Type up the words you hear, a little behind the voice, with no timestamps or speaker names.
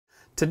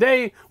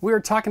Today, we are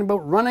talking about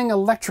running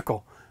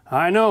electrical.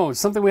 I know, it's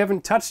something we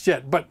haven't touched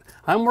yet, but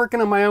I'm working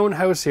on my own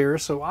house here,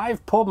 so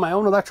I've pulled my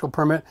own electrical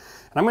permit,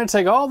 and I'm going to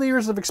take all the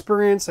years of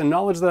experience and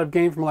knowledge that I've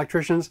gained from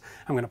electricians,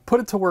 I'm going to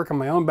put it to work in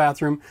my own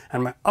bathroom,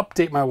 and I'm going to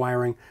update my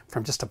wiring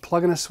from just a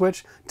plug and a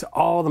switch to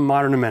all the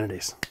modern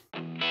amenities.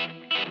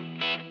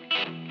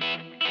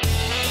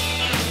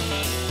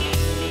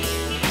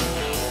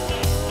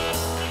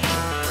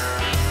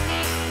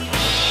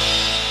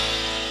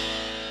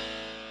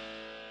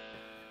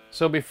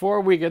 So before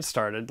we get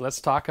started,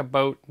 let's talk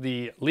about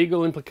the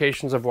legal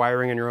implications of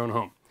wiring in your own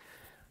home.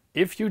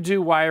 If you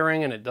do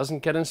wiring and it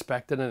doesn't get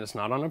inspected and it's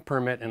not on a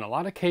permit, in a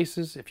lot of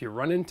cases, if you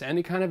run into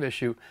any kind of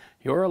issue,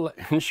 your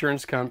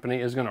insurance company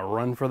is going to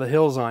run for the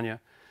hills on you.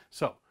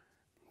 So,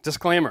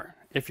 disclaimer,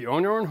 if you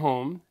own your own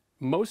home,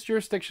 most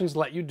jurisdictions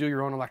let you do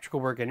your own electrical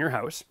work in your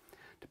house.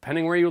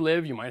 Depending where you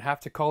live, you might have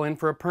to call in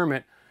for a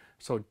permit.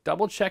 So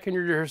double check in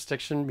your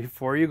jurisdiction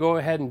before you go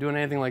ahead and do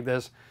anything like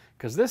this,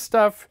 because this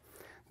stuff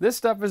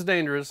is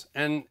dangerous,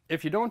 and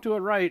if you don't do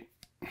it right,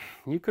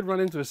 you could run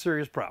into a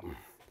serious problem.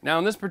 Now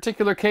in this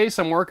particular case,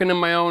 I'm working in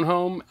my own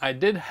home. I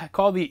did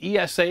call the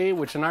ESA,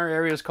 which in our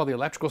area is called the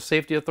Electrical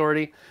Safety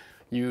Authority.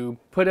 You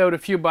put out a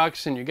few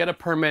bucks and you get a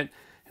permit.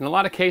 In a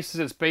lot of cases,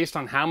 it's based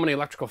on how many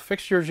electrical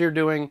fixtures you're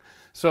doing.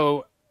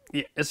 So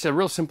it's a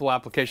real simple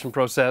application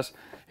process.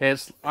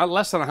 It's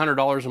less than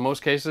 $100 in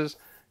most cases,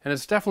 and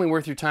it's definitely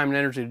worth your time and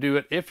energy to do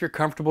it if you're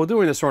comfortable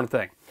doing this sort of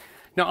thing.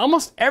 Now,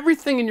 almost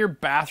everything in your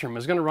bathroom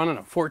is going to run on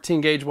a 14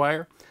 gauge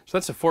wire. So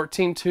that's a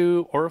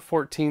 14.2 or a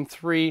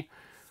 14.3.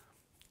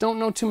 Don't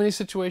know too many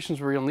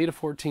situations where you'll need a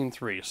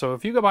 14.3. So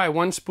if you go buy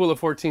one spool of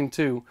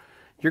 14.2,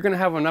 you're going to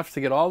have enough to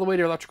get all the way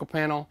to your electrical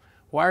panel,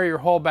 wire your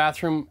whole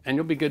bathroom, and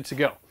you'll be good to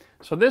go.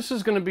 So this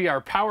is going to be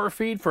our power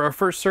feed for our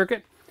first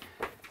circuit.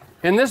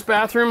 In this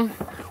bathroom,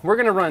 we're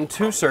going to run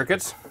 2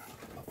 circuits.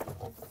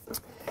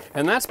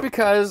 And that's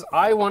because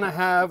I want to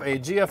have a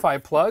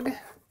GFI plug.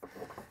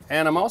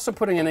 And I'm also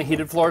putting in a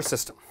heated floor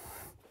system.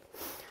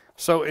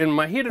 So in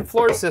my heated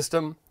floor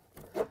system,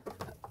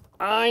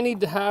 I need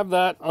to have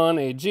that on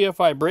a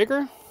GFI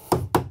breaker.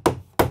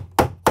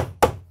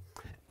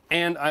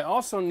 And I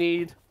also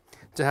need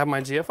to have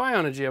my GFI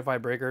on a GFI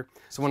breaker.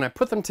 So when I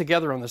put them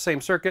together on the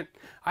same circuit,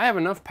 I have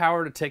enough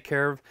power to take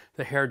care of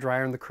the hair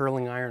dryer and the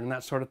curling iron and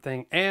that sort of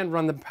thing, and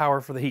run the power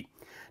for the heat.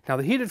 Now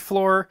the heated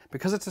floor,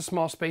 because it's a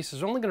small space,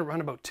 is only going to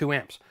run about 2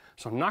 amps.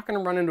 So I'm not going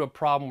to run into a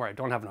problem where I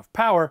don't have enough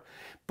power,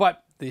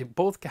 but they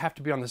both have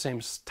to be on the same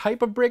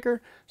type of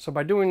breaker. So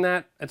by doing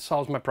that, it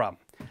solves my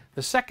problem.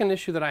 The second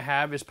issue that I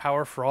have is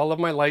power for all of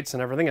my lights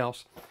and everything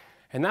else.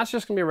 And that's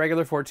just going to be a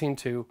regular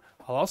 14.2.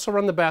 I'll also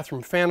run the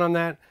bathroom fan on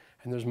that.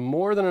 And there's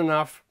more than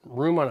enough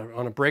room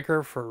on a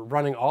breaker for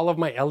running all of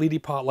my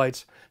LED pot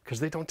lights, because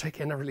they don't take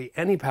in really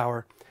any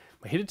power.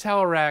 My heated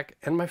towel rack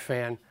and my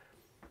fan,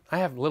 I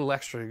have a little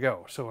extra to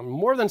go. So I'm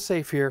more than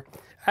safe here,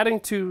 adding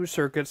 2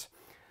 circuits.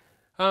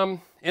 In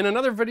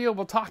another video,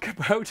 we'll talk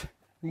about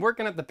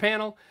working at the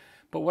panel,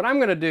 but what I'm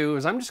going to do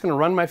is I'm just going to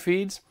run my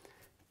feeds,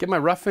 get my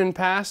rough-in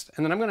passed,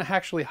 and then I'm going to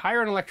actually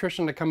hire an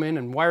electrician to come in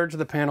and wire it to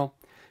the panel.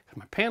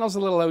 My panel's a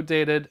little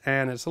outdated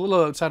and it's a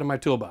little outside of my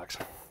toolbox.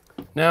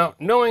 Now,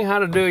 knowing how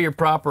to do your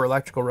proper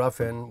electrical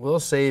rough-in will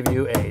save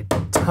you a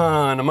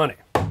ton of money.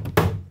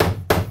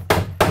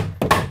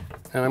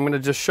 And I'm going to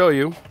just show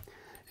you,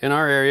 in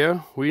our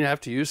area, we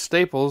have to use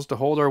staples to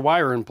hold our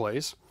wire in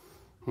place.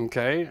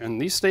 Okay,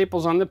 and these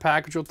staples on the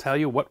package will tell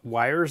you what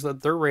wires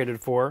that they're rated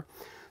for.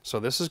 So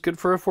this is good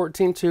for a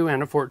 14.2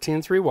 and a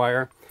 14.3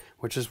 wire,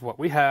 which is what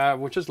we have,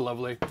 which is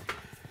lovely.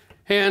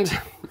 And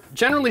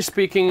generally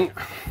speaking,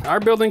 our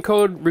building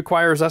code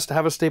requires us to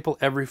have a staple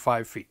every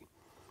 5 feet.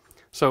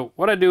 So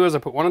what I do is I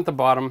put one at the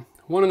bottom,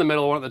 one in the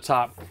middle, one at the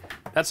top.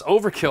 That's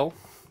overkill,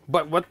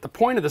 but what the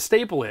point of the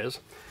staple is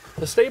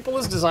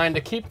designed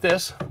to keep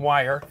this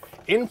wire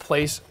in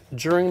place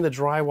during the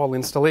drywall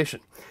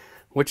installation.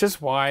 Which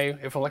is why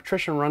if an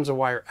electrician runs a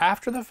wire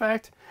after the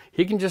fact,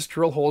 he can just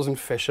drill holes and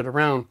fish it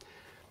around.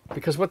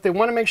 Because what they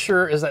want to make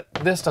sure is that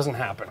this doesn't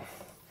happen.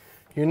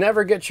 You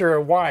never get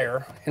your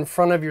wire in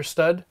front of your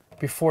stud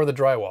before the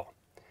drywall.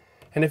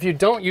 And if you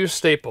don't use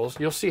staples,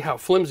 you'll see how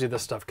flimsy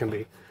this stuff can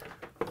be.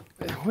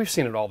 We've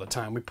seen it all the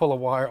time. We pull a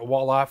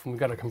wall off and we've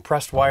got a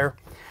compressed wire.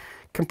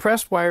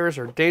 Compressed wires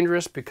are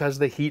dangerous because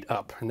they heat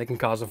up and they can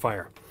cause a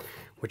fire.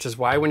 Which is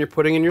why when you're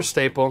putting in your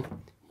staple,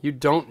 you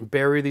don't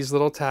bury these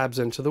little tabs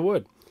into the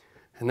wood.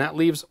 And that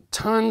leaves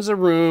tons of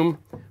room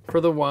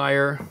for the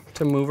wire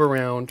to move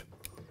around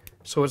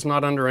so it's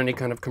not under any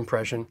kind of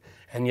compression,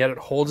 and yet it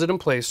holds it in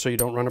place so you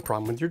don't run a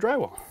problem with your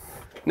drywall.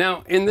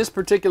 Now, in this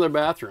particular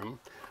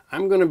bathroom,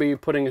 I'm going to be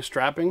putting a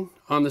strapping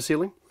on the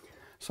ceiling.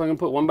 So I'm going to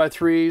put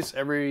 1x3s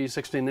every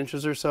 16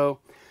 inches or so.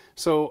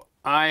 So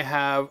I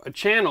have a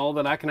channel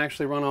that I can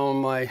actually run all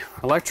my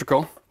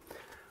electrical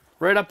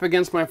right up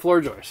against my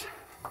floor joist.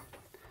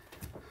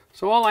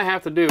 So all I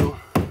have to do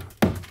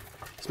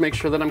is make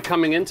sure that I'm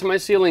coming into my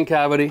ceiling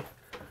cavity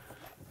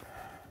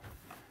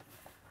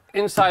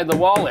inside the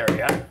wall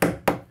area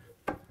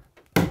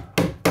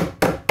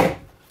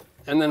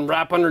and then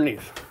wrap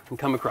underneath and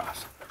come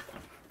across.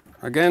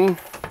 Again,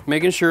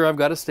 making sure I've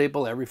got a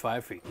staple every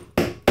 5 feet.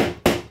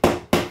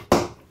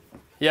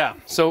 Yeah,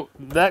 so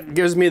that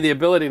gives me the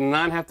ability to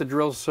not have to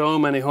drill so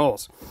many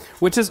holes,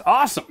 which is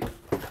awesome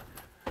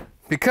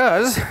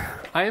because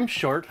I am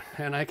short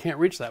and I can't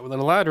reach that with a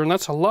ladder, and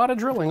that's a lot of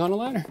drilling on a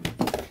ladder.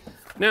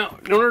 Now,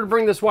 in order to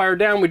bring this wire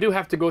down, we do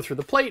have to go through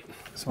the plate.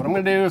 So what I'm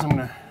gonna do is I'm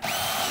gonna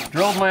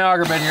drill with my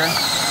auger bit here.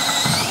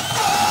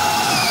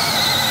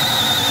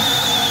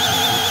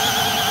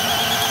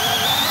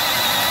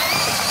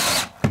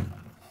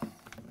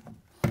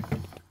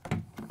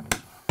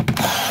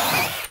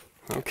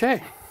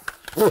 Okay.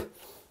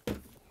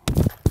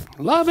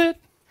 Love it.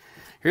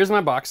 Here's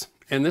my box,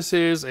 and this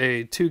is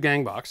a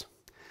 2-gang box.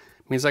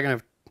 It means I can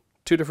have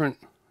 2 different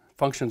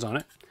functions on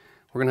it.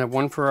 We're gonna have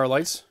one for our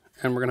lights,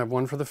 and we're gonna have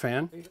one for the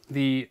fan.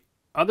 The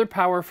other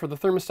power for the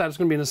thermostat is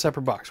gonna be in a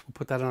separate box. We'll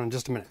put that on in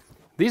just a minute.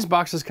 These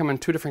boxes come in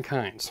 2 different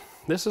kinds.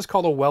 This is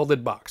called a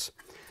welded box,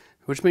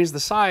 which means the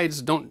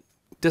sides don't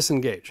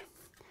disengage.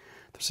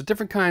 There's a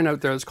different kind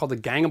out there that's called a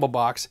gangable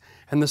box,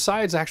 and the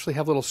sides actually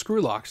have little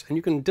screw locks, and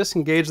you can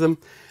disengage them,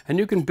 and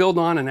you can build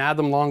on and add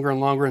them longer and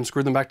longer and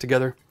screw them back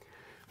together.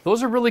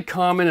 Those are really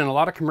common in a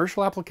lot of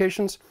commercial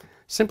applications,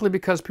 simply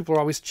because people are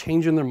always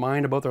changing their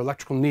mind about their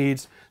electrical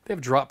needs. They have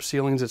drop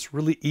ceilings. It's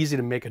really easy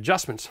to make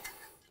adjustments.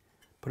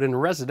 But in a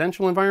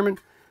residential environment,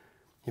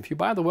 if you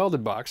buy the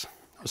welded box,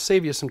 it'll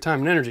save you some time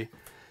and energy,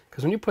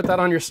 because when you put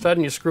that on your stud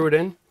and you screw it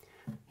in,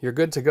 you're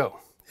good to go.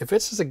 If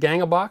this is a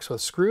gangle box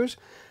with screws,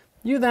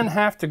 you then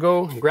have to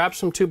go and grab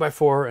some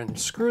 2x4 and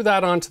screw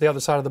that onto the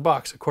other side of the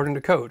box according to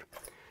code.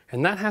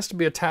 And that has to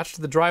be attached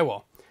to the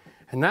drywall.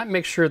 And that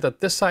makes sure that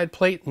this side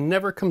plate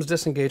never comes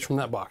disengaged from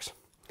that box.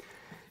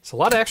 It's a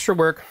lot of extra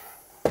work,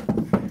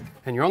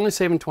 and you're only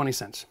saving 20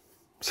 cents.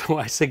 So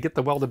I say get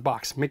the welded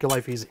box, make your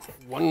life easy.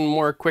 One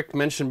more quick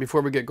mention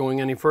before we get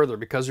going any further.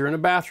 Because you're in a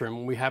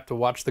bathroom, we have to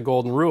watch the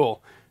golden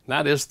rule.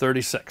 That is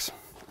 36.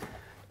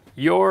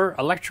 Your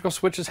electrical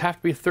switches have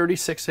to be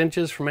 36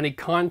 inches from any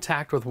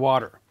contact with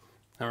water.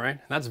 All right,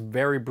 that's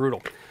very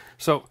brutal.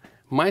 So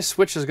my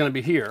switch is going to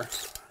be here,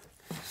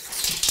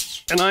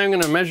 and I'm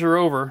going to measure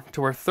over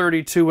to where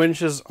 32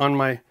 inches on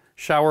my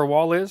shower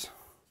wall is.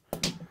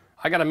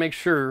 I got to make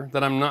sure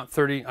that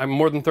I'm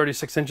more than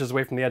 36 inches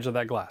away from the edge of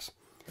that glass.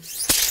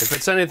 If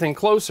it's anything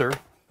closer,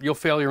 you'll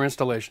fail your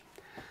installation.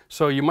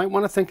 So you might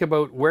want to think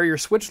about where your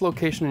switch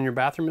location in your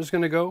bathroom is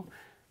going to go.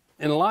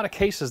 In a lot of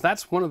cases,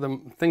 that's one of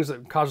the things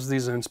that causes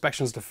these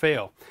inspections to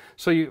fail.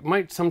 So you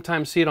might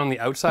sometimes see it on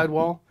the outside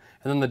wall,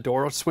 and then the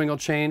door swing will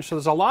change. So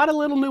there's a lot of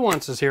little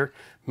nuances here.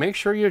 Make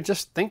sure you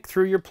just think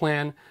through your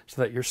plan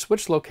so that your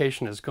switch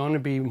location is going to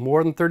be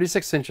more than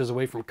 36 inches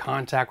away from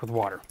contact with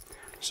water.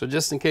 So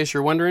just in case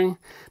you're wondering,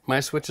 my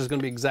switch is going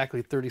to be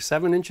exactly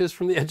 37 inches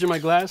from the edge of my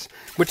glass,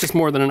 which is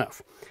more than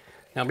enough.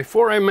 Now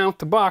before I mount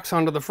the box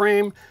onto the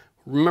frame,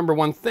 remember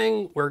one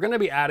thing, we're going to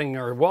be adding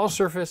our wall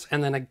surface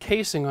and then a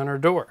casing on our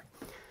door.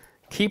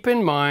 Keep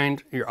in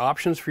mind your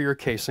options for your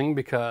casing,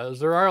 because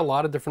there are a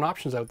lot of different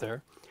options out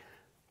there.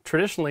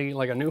 Traditionally,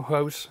 like a new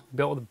house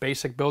built with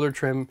basic builder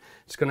trim,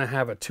 it's going to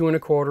have a 2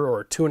 1/4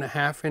 or a 2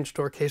 1/2 inch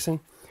door casing.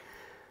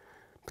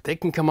 But they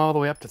can come all the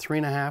way up to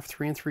 3 1/2,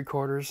 3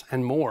 3/4,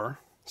 and more.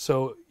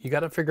 So you got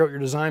to figure out your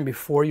design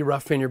before you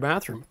rough in your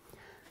bathroom.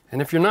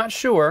 And if you're not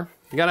sure,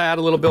 you got to add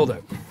a little build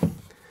out.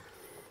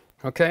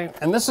 Okay,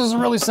 and this is a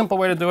really simple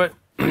way to do it.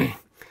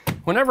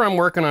 Whenever I'm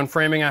working on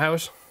framing a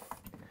house,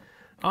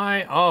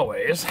 I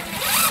always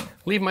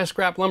leave my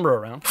scrap lumber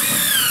around.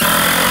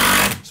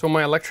 So when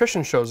my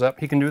electrician shows up,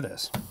 he can do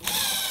this.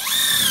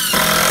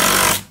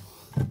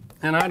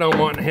 And I don't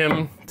want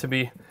him to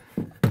be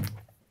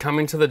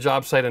coming to the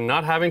job site and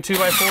not having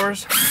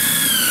 2x4s.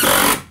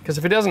 Because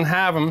if he doesn't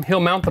have them, he'll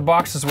mount the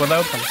boxes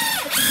without them.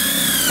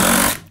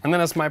 And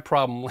then it's my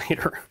problem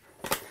later.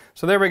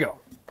 So there we go.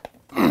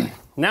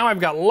 Now I've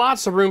got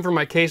lots of room for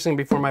my casing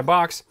before my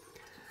box.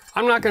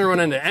 I'm not going to run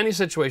into any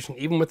situation,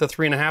 even with the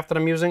 3 1/2 that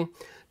I'm using.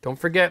 Don't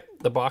forget,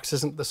 the box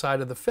isn't the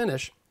side of the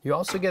finish. You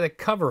also get a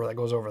cover that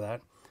goes over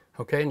that.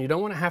 Okay, and you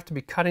don't want to have to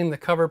be cutting the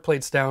cover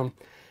plates down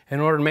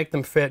in order to make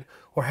them fit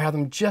or have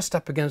them just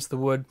up against the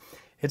wood.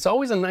 It's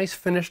always a nice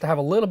finish to have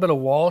a little bit of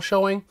wall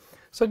showing,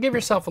 so give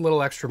yourself a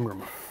little extra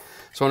room.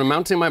 So when I'm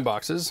mounting my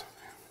boxes,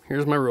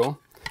 here's my rule.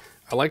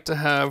 I like to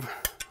have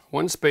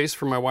one space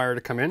for my wire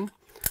to come in.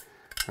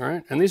 All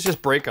right, and these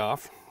just break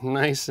off,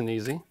 nice and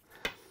easy.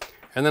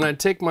 And then I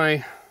take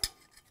my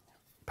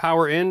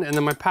power in, and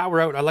then my power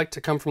out, I like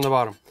to come from the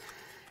bottom.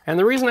 And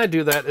the reason I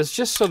do that is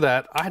just so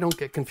that I don't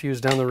get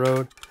confused down the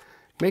road.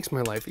 Makes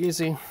my life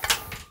easy.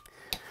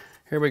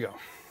 Here we go.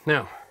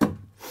 Now, I'm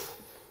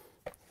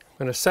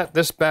going to set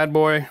this bad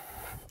boy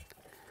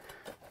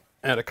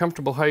at a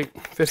comfortable height,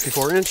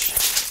 54 inch.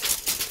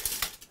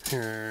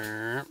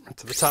 Here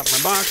to the top of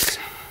my box.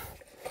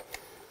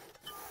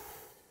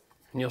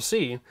 And you'll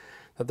see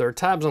that there are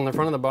tabs on the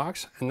front of the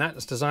box, and that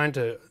is designed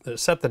to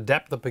set the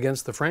depth up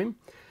against the frame.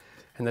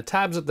 And the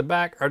tabs at the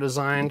back are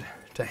designed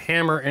to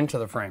hammer into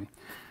the frame.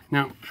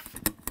 Now,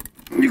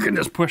 you can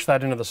just push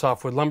that into the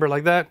softwood lumber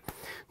like that,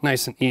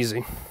 nice and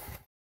easy.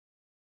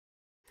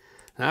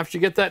 After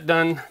you get that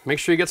done, make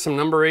sure you get some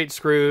number 8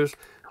 screws,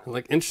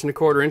 like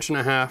 1.25 inches,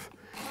 1.5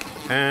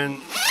 inches, and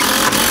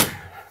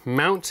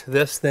mount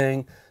this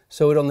thing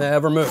so it'll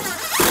never move.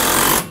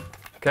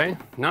 Okay,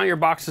 now your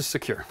box is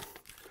secure.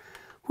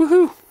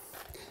 Woohoo!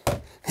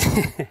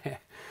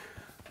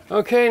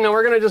 Okay, now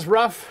we're gonna just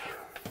rough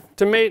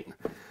to mate.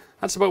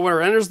 That's about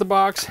where it enters the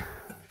box.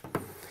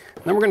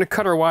 Then we're gonna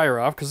cut our wire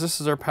off because this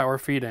is our power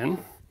feed in.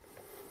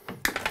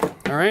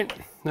 All right,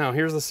 now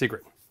here's the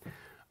secret.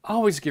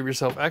 Always give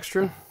yourself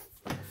extra.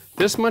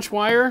 This much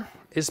wire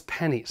is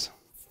pennies.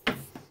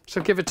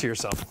 So give it to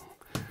yourself.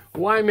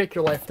 Why make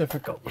your life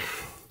difficult?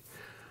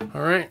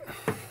 All right,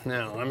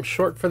 now I'm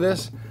short for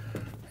this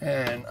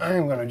and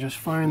I'm gonna just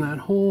find that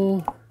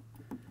hole.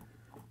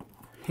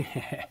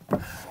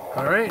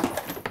 All right.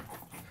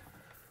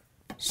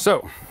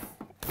 So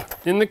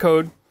in the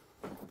code,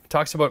 it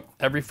talks about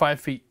every 5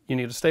 feet you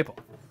need a staple.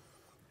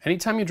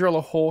 Anytime you drill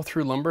a hole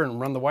through lumber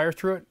and run the wire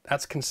through it,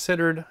 that's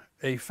considered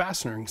a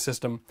fastening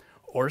system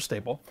or a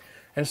staple.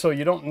 And so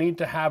you don't need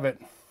to have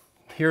it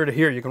here to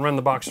here. You can run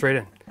the box straight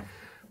in.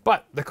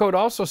 But the code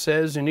also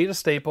says you need a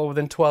staple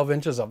within 12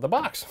 inches of the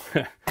box.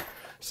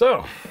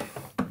 So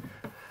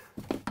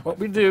what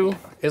we do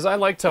is I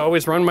like to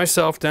always run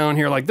myself down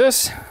here like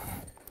this.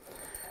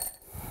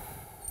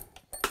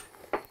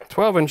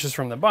 12 inches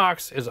from the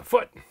box is a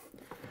foot.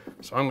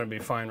 So I'm going to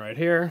be fine right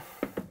here.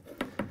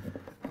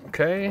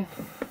 Okay.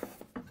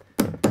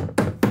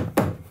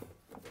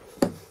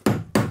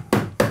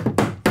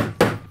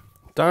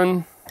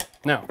 Done.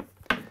 Now,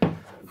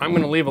 I'm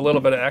going to leave a little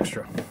bit of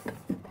extra.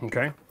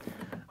 Okay.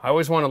 I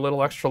always want a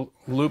little extra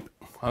loop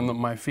on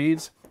my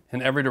feeds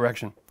in every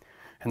direction.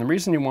 And the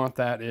reason you want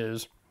that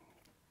is,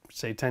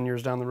 say 10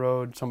 years down the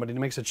road, somebody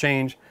makes a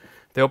change,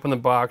 they open the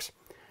box,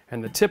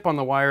 and the tip on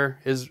the wire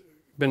is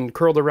been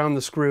curled around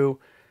the screw,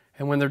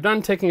 and when they're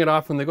done taking it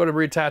off, when they go to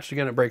reattach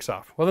again, it breaks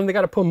off. Well, then they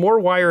got to pull more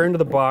wire into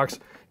the box,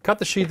 cut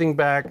the sheathing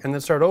back, and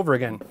then start over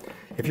again.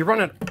 If you run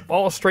it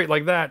all straight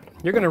like that,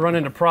 you're going to run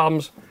into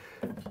problems,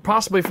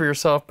 possibly for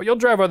yourself, but you'll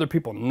drive other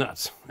people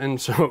nuts. And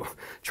so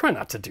try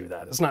not to do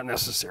that. It's not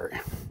necessary.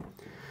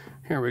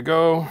 Here we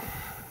go.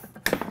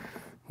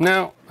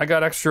 Now I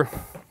got extra.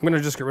 I'm going to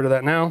just get rid of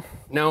that now.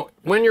 Now,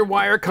 when your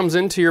wire comes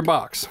into your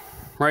box,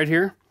 right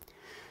here,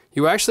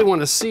 you actually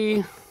want to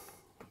see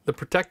the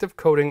protective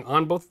coating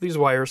on both of these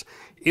wires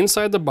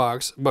inside the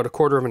box about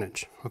 1/4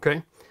 inch,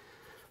 okay?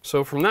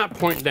 So from that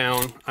point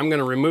down, I'm going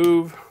to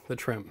remove the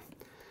trim.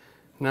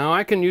 Now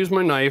I can use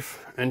my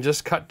knife and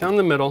just cut down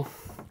the middle,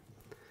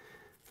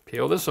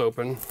 peel this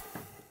open,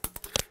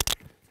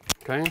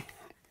 okay?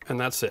 And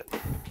that's it.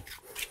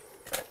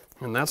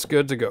 And that's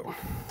good to go.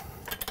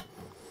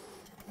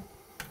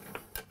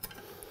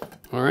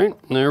 All right,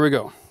 there we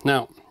go.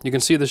 Now, you can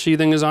see the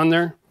sheathing is on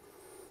there,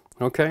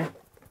 okay?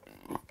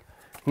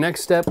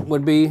 Next step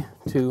would be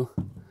to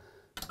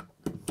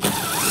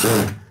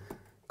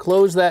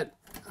close that.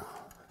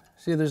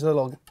 See, there's a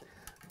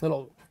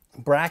little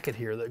bracket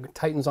here that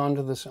tightens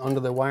onto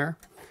the wire.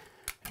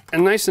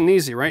 And nice and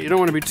easy, right? You don't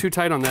want to be too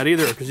tight on that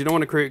either because you don't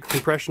want to create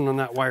compression on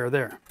that wire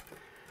there.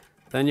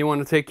 Then you want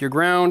to take your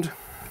ground,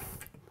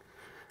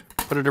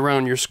 put it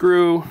around your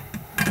screw,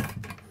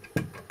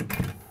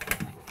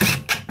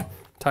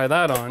 tie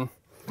that on,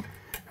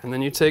 and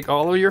then you take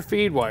all of your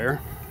feed wire,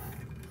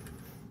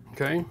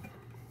 okay?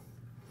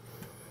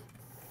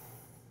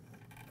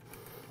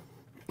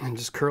 And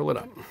just curl it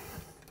up.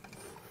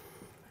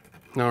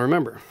 Now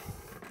remember,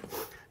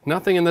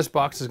 nothing in this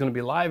box is going to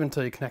be live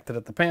until you connect it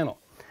at the panel.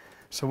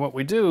 So what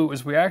we do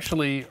is we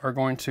actually are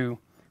going to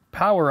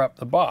power up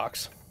the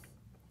box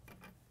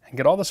and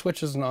get all the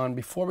switches on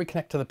before we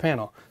connect to the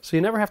panel. So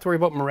you never have to worry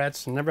about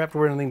morettes and never have to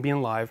worry about anything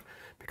being live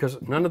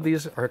because none of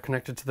these are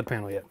connected to the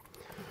panel yet.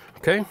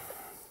 Okay?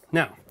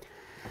 Now,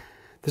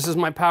 this is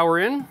my power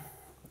in,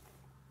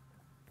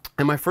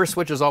 and my first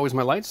switch is always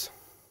my lights.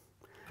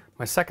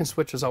 My second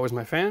switch is always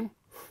my fan.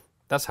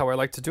 That's how I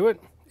like to do it.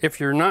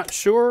 If you're not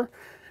sure,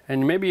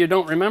 and maybe you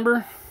don't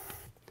remember,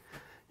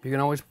 you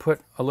can always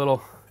put a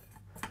little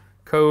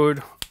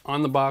code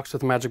on the box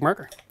with a magic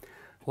marker.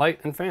 Light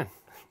and fan.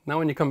 Now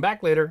when you come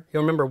back later,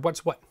 you'll remember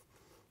what's what.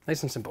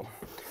 Nice and simple.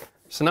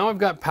 So now I've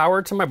got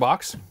power to my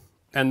box,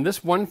 and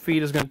this one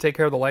feed is going to take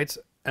care of the lights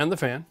and the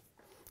fan.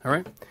 All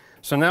right.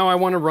 So now I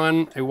want to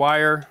run a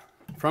wire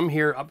from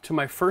here up to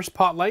my first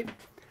pot light,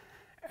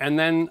 and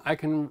then I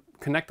can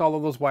connect all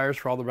of those wires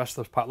for all the rest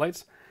of those pot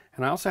lights.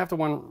 And I also have to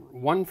run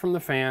one from the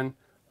fan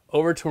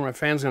over to where my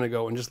fan's going to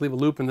go and just leave a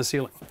loop in the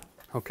ceiling.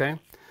 Okay.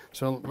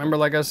 So remember,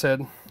 like I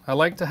said, I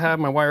like to have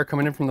my wire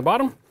coming in from the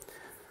bottom.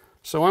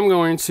 So I'm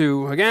going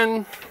to,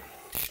 again,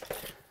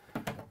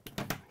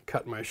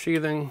 cut my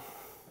sheathing.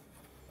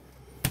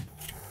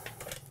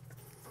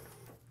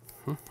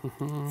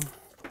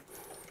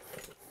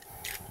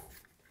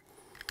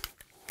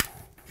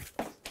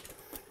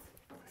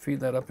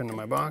 Feed that up into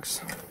my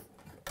box.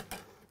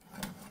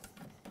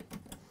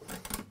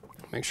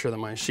 Make sure that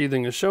my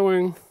sheathing is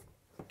showing.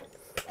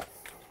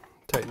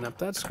 Tighten up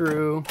that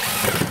screw.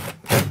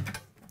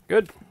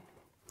 Good.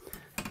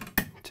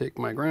 Take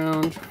my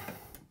ground.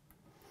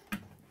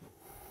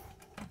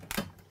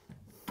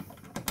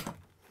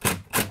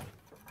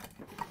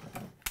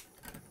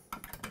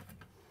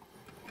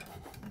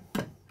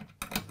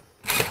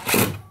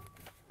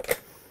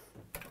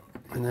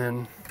 And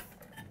then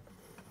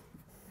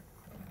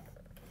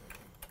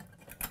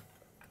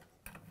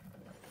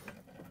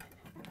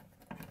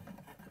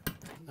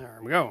there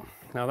we go.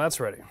 Now that's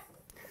ready.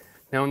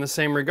 Now in the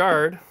same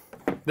regard,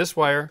 this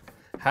wire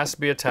has to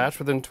be attached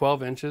within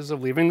 12 inches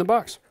of leaving the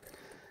box.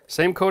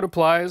 Same code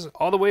applies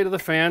all the way to the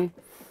fan,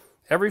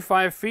 every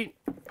 5 feet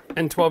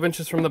and 12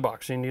 inches from the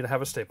box. You need to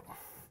have a staple.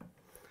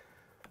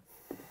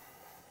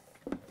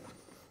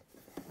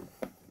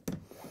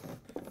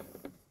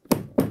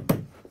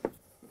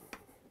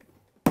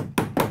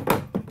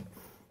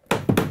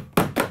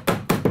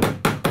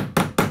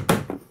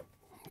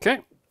 Okay,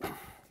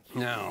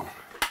 now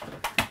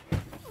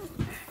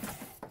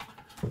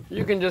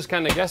you can just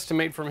kind of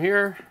guesstimate from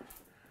here.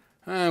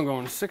 I'm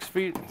going 6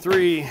 feet,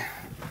 3,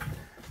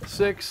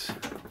 6,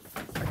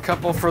 a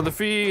couple for the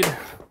feed,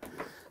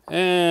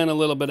 and a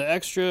little bit of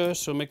extra,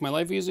 so make my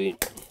life easy.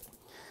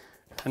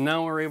 And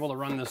now we're able to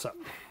run this up.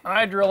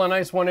 I drill a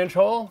nice 1-inch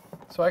hole,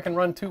 so I can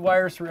run 2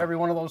 wires through every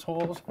one of those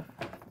holes.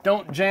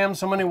 Don't jam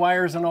so many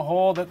wires in a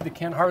hole that you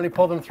can't hardly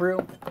pull them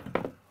through,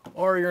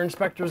 or your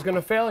inspector is going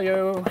to fail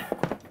you.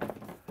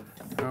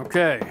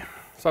 Okay,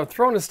 so I've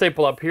thrown a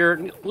staple up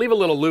here, leave a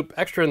little loop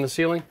extra in the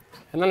ceiling,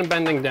 and then I'm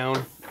bending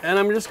down, and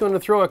I'm just going to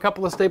throw a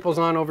couple of staples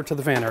on over to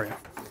the fan area.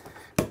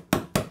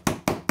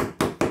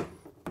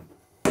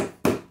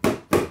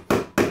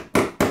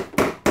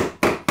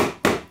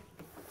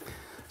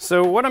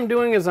 So what I'm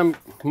doing is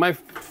my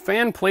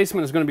fan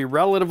placement is going to be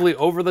relatively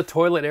over the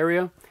toilet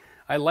area.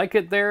 I like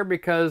it there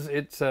because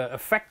it's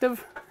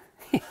effective,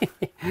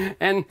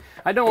 and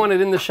I don't want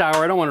it in the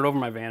shower. I don't want it over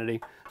my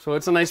vanity, so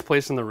it's a nice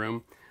place in the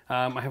room.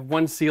 I have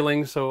one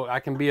ceiling, so I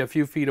can be a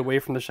few feet away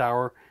from the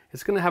shower.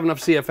 It's going to have enough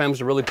CFMs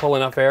to really pull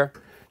enough air.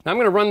 Now I'm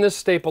going to run this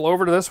staple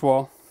over to this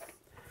wall,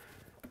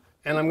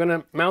 and I'm going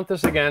to mount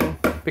this again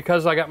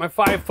because I got my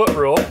 5-foot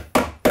rule.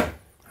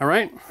 All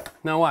right,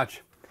 now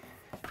watch.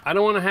 I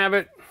don't want to have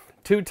it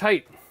too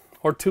tight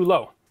or too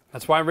low.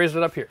 That's why I raised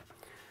it up here.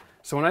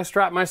 So when I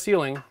strap my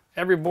ceiling,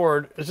 every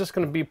board is just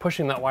going to be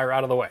pushing that wire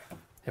out of the way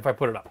if I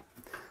put it up.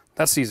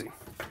 That's easy.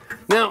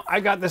 Now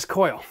I got this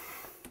coil.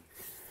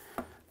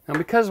 Now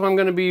because I'm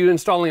going to be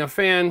installing a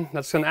fan,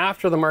 that's an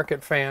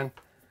after-the-market fan,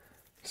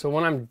 so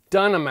when I'm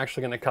done, I'm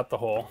actually going to cut the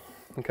hole,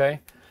 okay?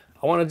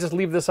 I want to just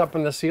leave this up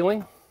in the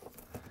ceiling.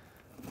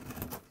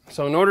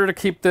 So in order to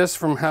keep this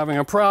from having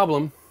a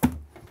problem,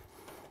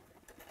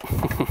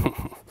 I'm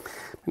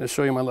going to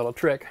show you my little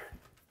trick.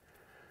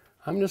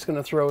 I'm just going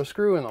to throw a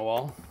screw in the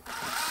wall,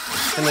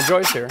 in the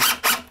joist here,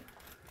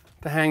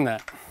 to hang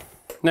that.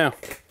 Now,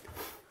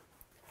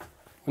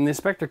 when the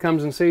inspector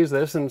comes and sees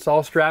this and it's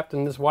all strapped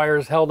and this wire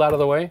is held out of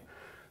the way,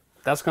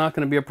 that's not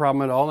going to be a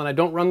problem at all, and I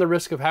don't run the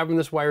risk of having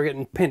this wire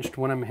getting pinched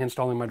when I'm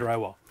installing my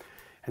drywall.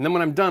 And then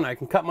when I'm done, I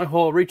can cut my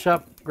hole, reach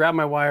up, grab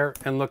my wire,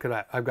 and look at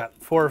that. I've got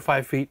 4 or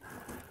 5 feet.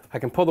 I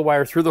can pull the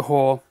wire through the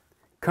hole,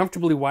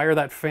 comfortably wire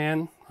that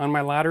fan on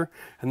my ladder,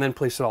 and then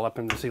place it all up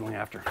in the ceiling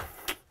after.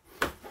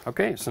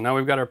 Okay, so now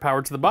we've got our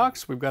power to the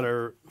box, we've got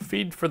our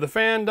feed for the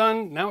fan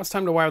done. Now it's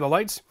time to wire the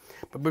lights.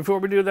 But before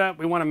we do that,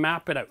 we want to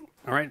map it out.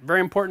 All right, very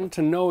important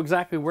to know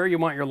exactly where you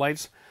want your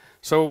lights.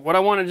 So what I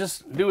want to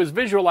just do is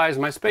visualize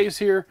my space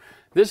here.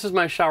 This is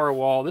my shower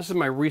wall. This is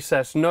my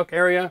recessed nook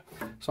area.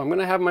 So I'm going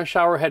to have my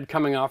shower head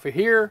coming off of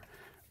here.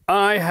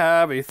 I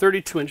have a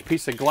 32-inch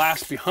piece of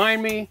glass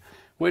behind me,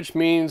 which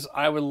means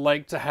I would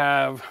like to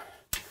have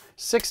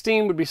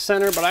 16 would be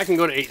center, but I can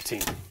go to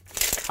 18.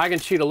 I can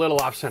cheat a little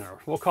off center.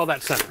 We'll call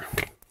that center.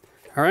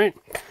 All right.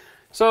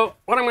 So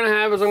what I'm going to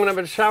have is I'm going to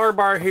have a shower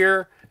bar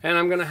here, and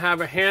I'm going to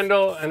have a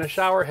handle and a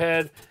shower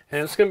head,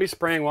 and it's going to be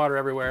spraying water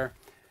everywhere.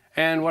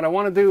 And what I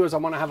want to do is I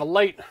want to have a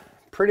light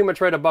pretty much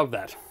right above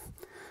that.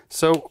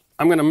 So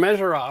I'm going to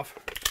measure off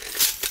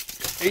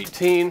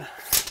 18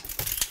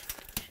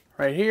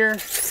 right here,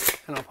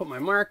 and I'll put my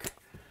mark.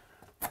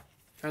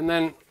 And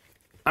then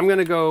I'm going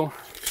to go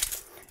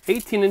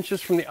 18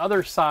 inches from the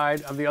other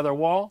side of the other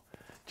wall,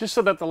 just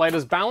so that the light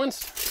is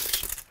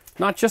balanced,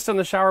 not just in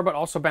the shower, but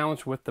also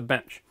balanced with the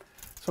bench.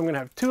 So I'm going to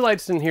have 2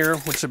 lights in here,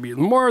 which should be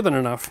more than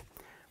enough.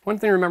 One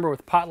thing to remember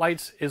with pot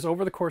lights is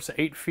over the course of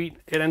 8 feet,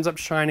 it ends up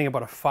shining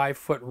about a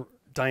 5-foot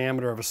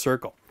diameter of a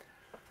circle.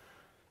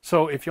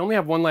 So if you only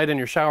have 1 light in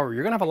your shower,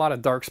 you're going to have a lot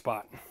of dark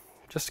spot.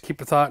 Just to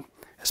keep a thought,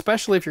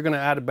 especially if you're going to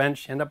add a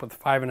bench, you end up with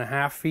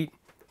 5.5 feet.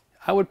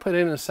 I would put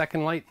in a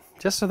second light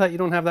just so that you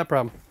don't have that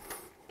problem.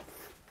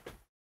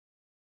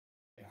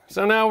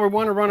 So now we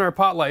want to run our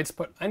pot lights,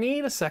 but I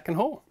need a second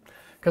hole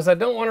because I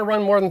don't want to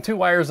run more than 2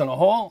 wires in a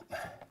hole.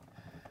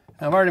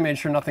 I've already made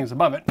sure nothing's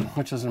above it,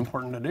 which is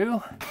important to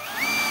do.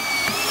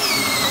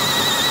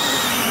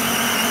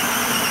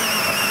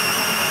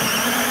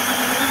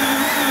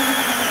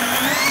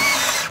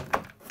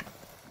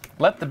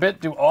 Let the bit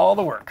do all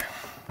the work.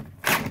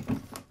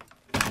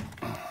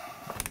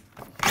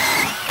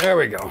 There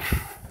we go.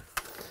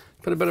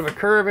 Put a bit of a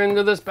curve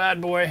into this bad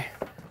boy,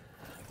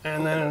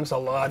 and then it's a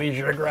lot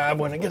easier to grab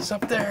when it gets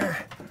up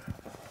there.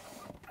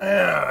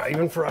 Yeah,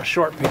 even for us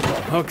short people.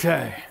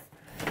 Okay.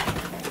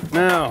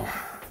 Now,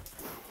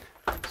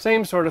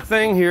 same sort of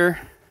thing here.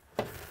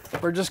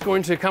 We're just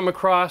going to come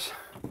across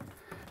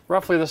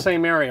roughly the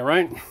same area,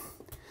 right?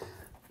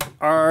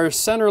 Our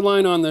center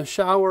line on the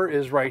shower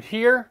is right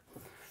here.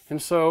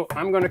 And so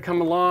I'm going to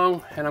come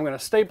along and I'm going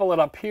to staple it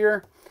up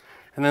here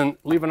and then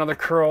leave another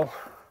curl,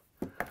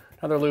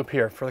 another loop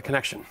here for the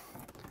connection.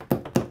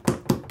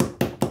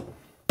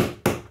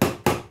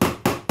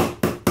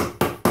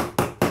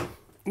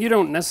 You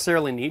don't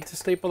necessarily need to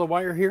staple the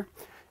wire here.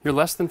 You're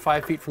less than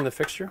 5 feet from the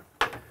fixture.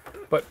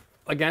 But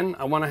again,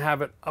 I want to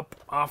have it up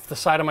off the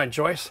side of my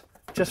joist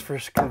just for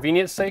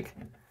convenience sake.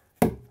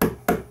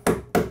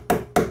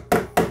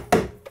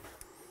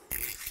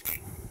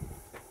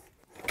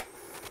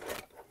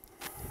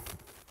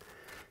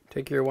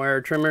 Take your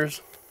wire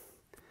trimmers.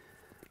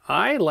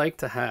 I like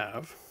to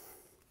have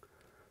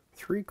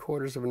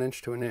 3/4 of an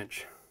inch to an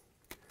inch.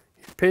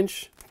 You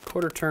pinch,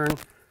 quarter turn,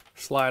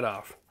 slide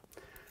off.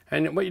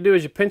 And what you do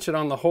is you pinch it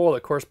on the hole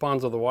that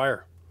corresponds with the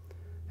wire.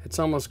 It's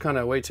almost kind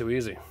of way too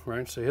easy,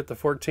 right? So you hit the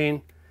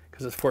 14,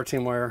 because it's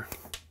 14 wire,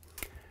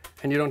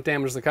 and you don't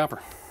damage the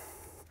copper.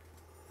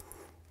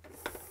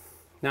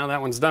 Now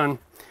that one's done,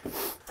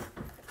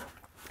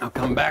 I'll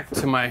come back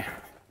to my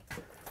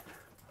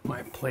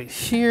plate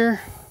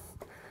here.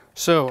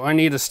 So I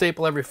need a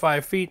staple every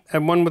 5 feet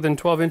and one within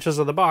 12 inches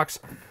of the box.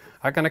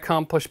 I can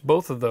accomplish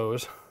both of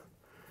those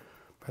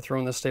by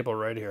throwing this staple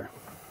right here.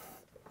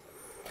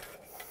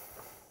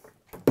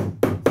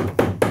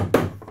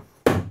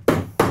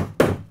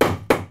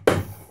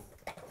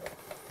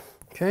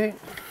 Okay.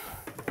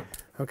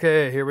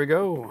 Okay, here we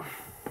go.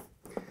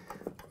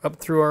 Up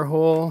through our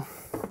hole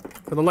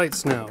for the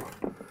lights now.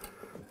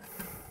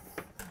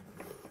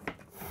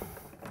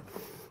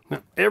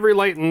 Now, every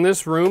light in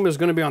this room is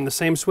going to be on the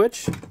same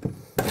switch.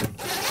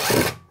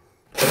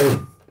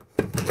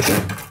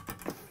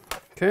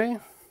 Okay.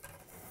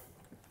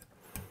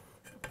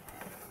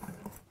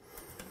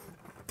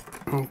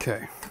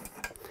 Okay.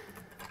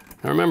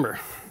 Now remember,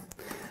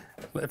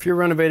 if you're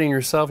renovating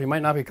yourself, you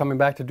might not be coming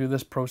back to do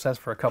this process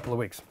for a couple of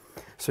weeks.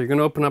 So you're going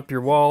to open up your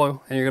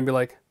wall and you're going to be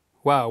like,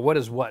 wow, what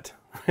is what?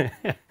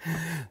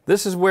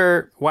 This is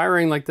where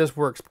wiring like this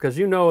works, because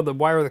you know the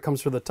wire that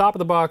comes through the top of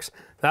the box,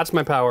 that's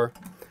my power,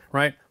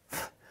 right?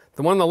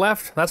 The one on the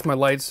left, that's my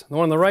lights. The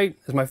one on the right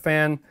is my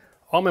fan.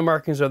 All my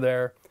markings are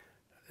there.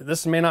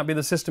 This may not be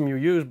the system you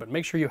use, but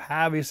make sure you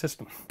have a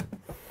system.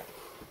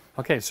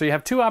 Okay, so you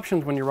have two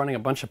options when you're running a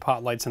bunch of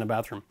pot lights in a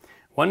bathroom.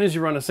 One is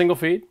you run a single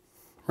feed,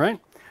 right?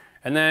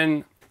 And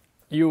then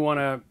you want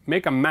to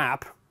make a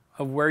map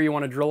of where you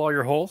want to drill all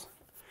your holes.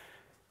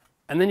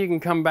 And then you can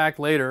come back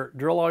later,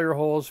 drill all your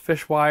holes,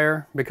 fish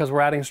wire, because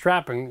we're adding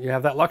strapping, you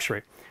have that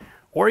luxury.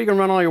 Or you can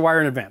run all your wire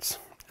in advance.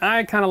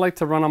 I kind of like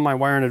to run on my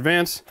wire in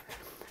advance.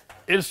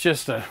 It's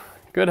just a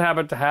good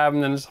habit to have,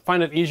 and then I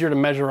find it easier to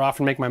measure off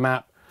and make my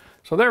map.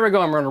 So there we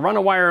go, I'm going to run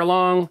a wire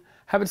along,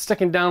 have it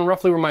sticking down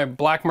roughly where my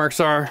black marks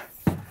are,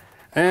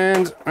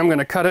 and I'm going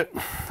to cut it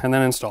and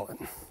then install it.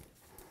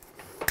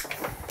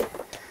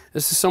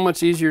 This is so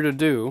much easier to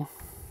do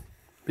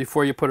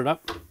before you put it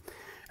up.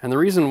 And the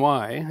reason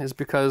why is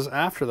because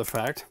after the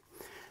fact,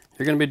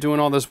 you're going to be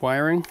doing all this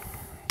wiring,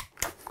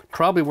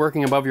 probably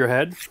working above your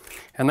head,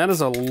 and that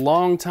is a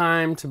long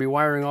time to be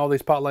wiring all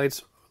these pot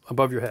lights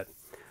above your head.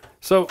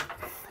 So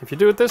if you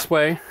do it this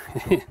way,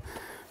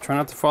 try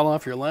not to fall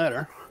off your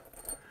ladder.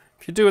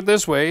 If you do it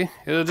this way,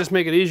 it'll just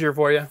make it easier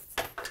for you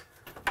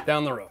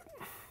down the road.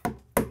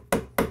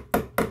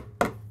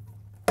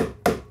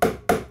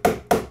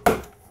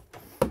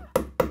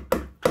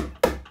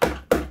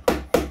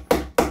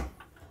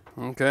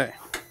 Okay,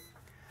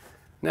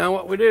 now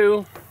what we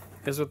do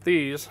is with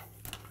these,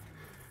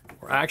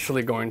 we're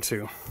actually going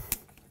to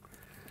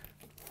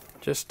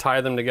just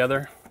tie them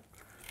together,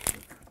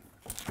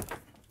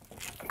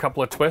 a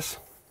couple of twists,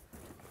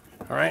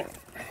 all right,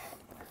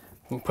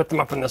 and put them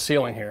up in the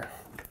ceiling here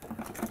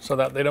so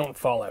that they don't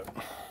fall out.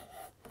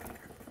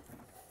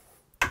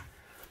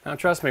 Now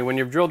trust me, when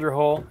you've drilled your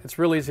hole, it's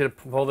real easy to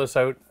pull this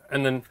out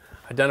and then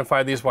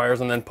identify these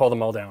wires and then pull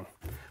them all down.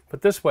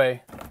 But this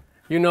way,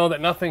 you know that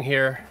nothing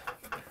here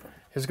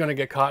is going to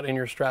get caught in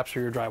your straps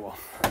or your drywall.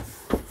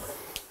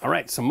 All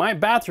right, so my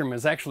bathroom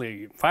is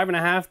actually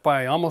 5.5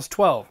 by almost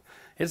 12.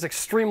 It's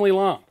extremely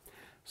long.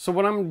 So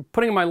when I'm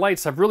putting my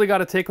lights, I've really got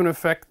to take into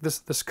effect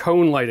this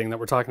cone lighting that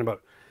we're talking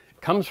about.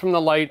 It comes from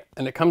the light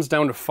and it comes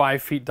down to 5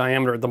 feet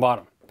diameter at the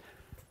bottom.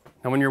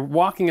 Now when you're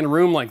walking in a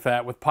room like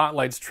that with pot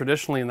lights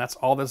traditionally, and that's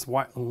all this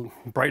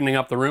brightening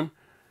up the room,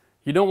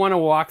 you don't want to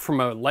walk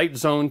from a light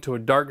zone to a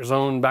dark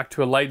zone back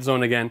to a light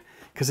zone again,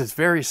 because it's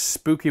very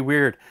spooky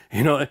weird.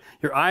 You know,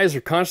 your eyes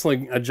are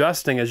constantly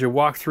adjusting as you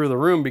walk through the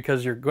room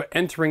because you're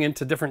entering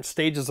into different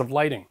stages of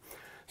lighting.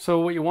 So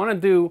what you want to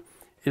do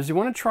is you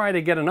want to try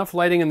to get enough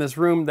lighting in this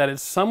room that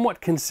it's somewhat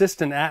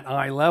consistent at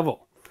eye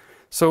level.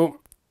 So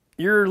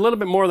you're a little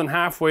bit more than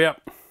halfway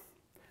up,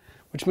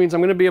 which means I'm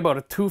going to be about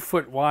a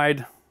 2-foot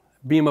wide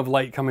beam of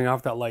light coming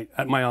off that light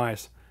at my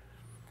eyes.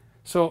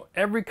 So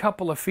every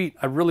couple of feet,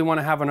 I really want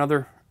to have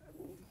another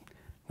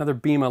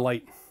beam of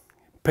light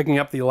picking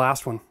up the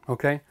last one,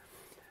 okay?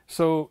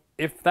 So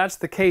if that's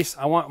the case,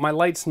 I want my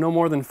lights no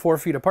more than 4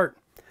 feet apart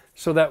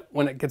so that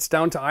when it gets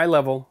down to eye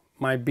level,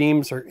 my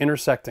beams are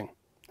intersecting.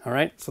 All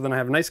right, so then I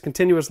have a nice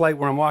continuous light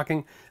where I'm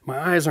walking. My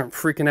eyes aren't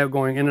freaking out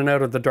going in and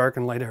out of the dark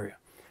and light area.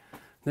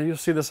 Then you'll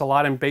see this a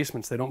lot in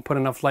basements. They don't put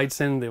enough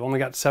lights in. They've only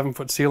got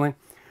 7-foot ceiling.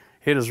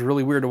 It is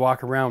really weird to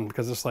walk around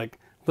because it's like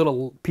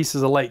little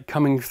pieces of light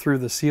coming through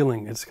the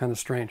ceiling. It's kind of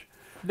strange.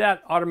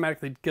 That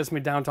automatically gets me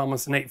down to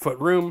almost an 8-foot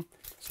room.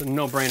 It's a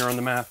no-brainer on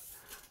the math.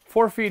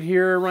 4 feet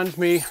here runs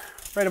me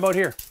right about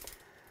here.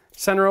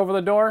 Center over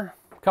the door,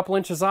 a couple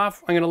inches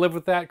off. I'm going to live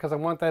with that because I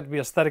want that to be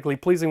aesthetically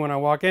pleasing when I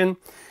walk in.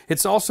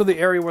 It's also the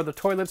area where the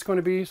toilet's going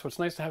to be, so it's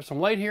nice to have some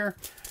light here.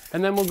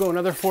 And then we'll go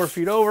another 4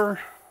 feet over.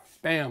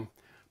 Bam.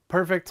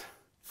 Perfect.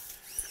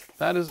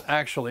 That is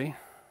actually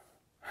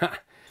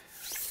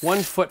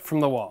 1 foot from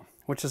the wall,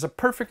 which is a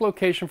perfect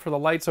location for the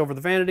lights over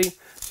the vanity.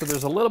 So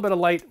there's a little bit of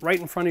light right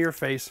in front of your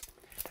face.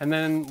 And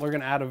then we're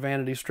going to add a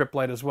vanity strip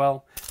light as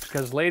well.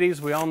 Because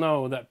ladies, we all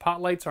know that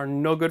pot lights are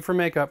no good for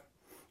makeup.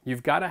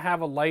 You've got to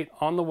have a light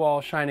on the wall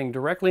shining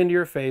directly into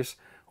your face,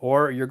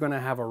 or you're going to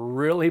have a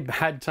really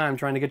bad time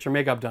trying to get your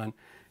makeup done.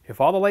 If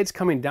all the light's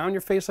coming down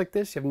your face like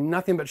this, you have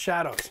nothing but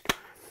shadows.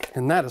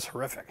 And that is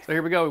horrific. So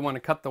here we go. We want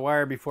to cut the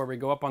wire before we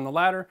go up on the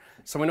ladder.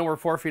 So we know we're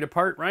 4 feet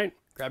apart, right?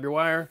 Grab your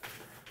wire,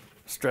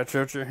 stretch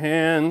out your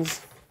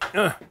hands.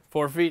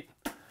 4 feet.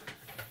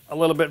 A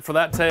little bit for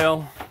that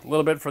tail, a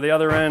little bit for the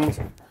other end,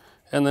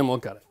 and then we'll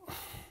cut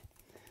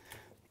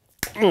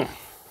it.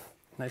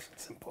 Nice and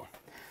simple.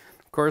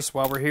 Of course,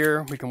 while we're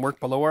here, we can work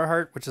below our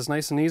heart, which is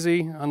nice and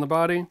easy on the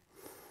body.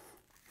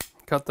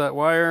 Cut that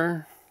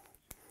wire,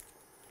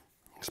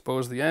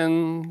 expose the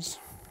ends.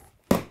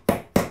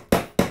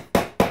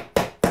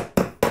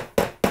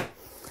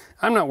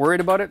 I'm not worried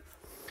about it.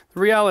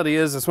 The reality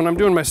is when I'm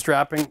doing my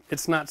strapping,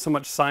 it's not so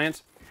much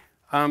science.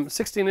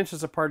 16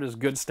 inches apart is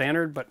good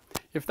standard, but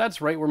if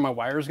that's right where my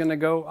wire is going to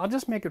go, I'll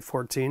just make it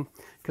 14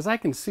 because I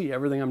can see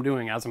everything I'm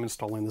doing as I'm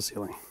installing the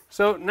ceiling.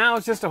 So now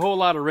it's just a whole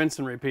lot of rinse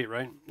and repeat,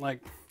 right? Like,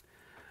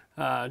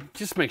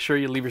 just make sure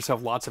you leave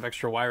yourself lots of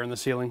extra wire in the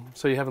ceiling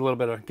so you have a little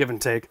bit of give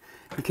and take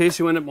in case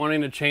you end up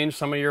wanting to change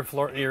some of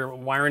your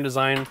wiring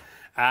design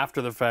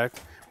after the fact,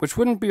 which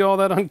wouldn't be all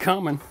that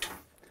uncommon.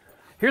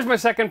 Here's my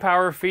second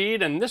power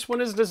feed, and this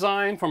one is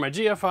designed for my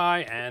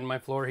GFI and my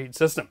floor heat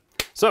system.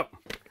 So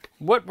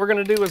what we're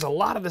going to do is a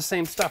lot of the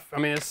same stuff. I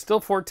mean, it's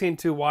still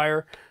 14-2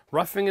 wire.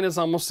 Roughing it is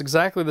almost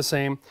exactly the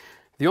same.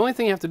 The only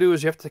thing you have to do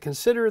is you have to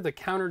consider the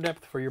counter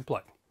depth for your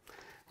plug,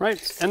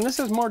 right? And this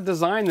is more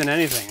design than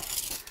anything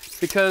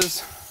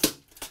because,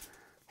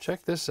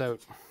 check this out.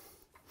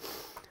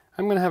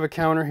 I'm going to have a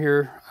counter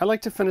here. I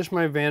like to finish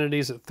my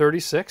vanities at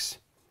 36,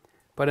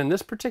 but in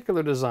this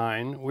particular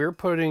design, we're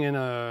putting in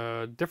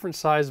a different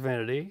size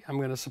vanity. I'm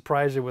going to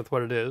surprise you with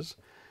what it is,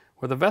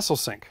 with a vessel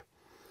sink.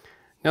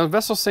 Now,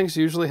 vessel sinks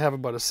usually have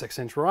about a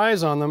 6-inch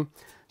rise on them,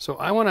 so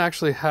I want to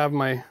actually have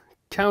my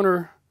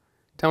counter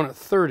down at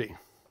 30,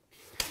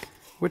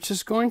 which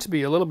is going to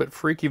be a little bit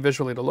freaky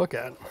visually to look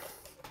at,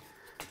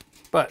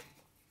 but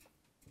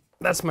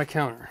that's my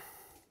counter.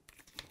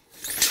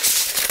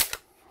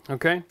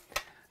 Okay, and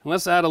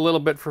let's add a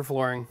little bit for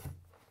flooring.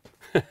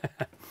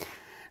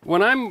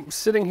 When I'm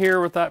sitting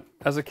here with that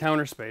as a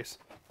counter space,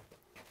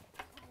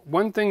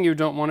 one thing you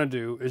don't want to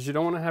do is you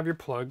don't want to have your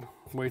plug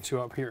way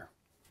too up here,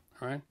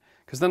 all right?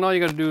 Because then all you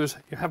got to do is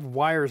you have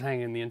wires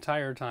hanging the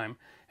entire time.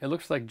 It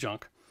looks like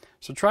junk.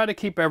 So try to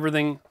keep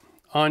everything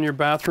on your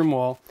bathroom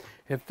wall.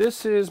 If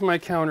this is my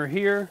counter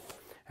here,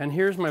 and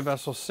here's my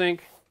vessel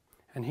sink,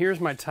 and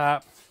here's my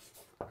tap,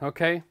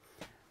 okay?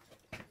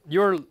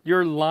 Your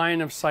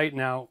line of sight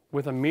now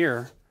with a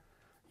mirror,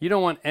 you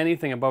don't want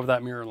anything above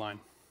that mirror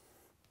line,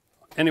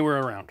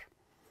 anywhere around,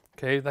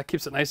 okay? That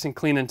keeps it nice and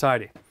clean and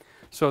tidy.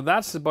 So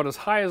that's about as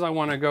high as I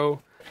want to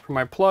go for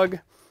my plug.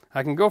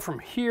 I can go from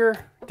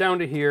here down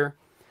to here.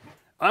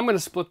 I'm going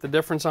to split the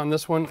difference on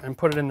this one and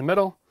put it in the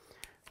middle.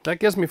 That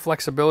gives me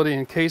flexibility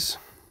in case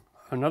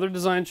another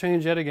design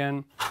change yet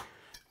again.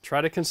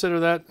 Try to consider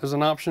that as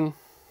an option.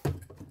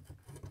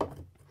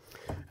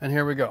 And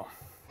here we go.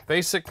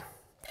 Basic.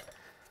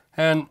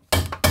 And,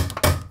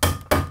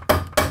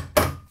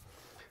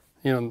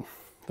 you know,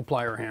 the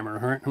plier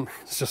hammer, right?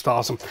 It's just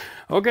awesome.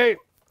 Okay,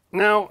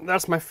 now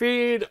that's my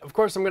feed. Of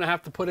course, I'm going to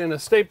have to put in a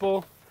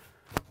staple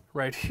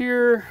right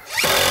here.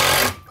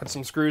 Put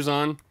some screws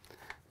on.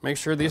 Make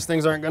sure these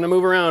things aren't going to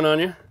move around on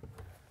you.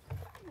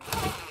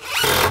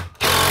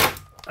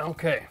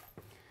 Okay.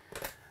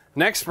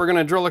 Next, we're going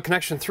to drill a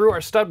connection through our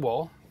stud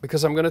wall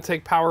because I'm going to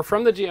take power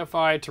from the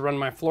GFI to run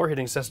my floor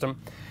heating system.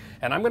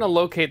 And I'm going to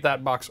locate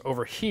that box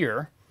over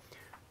here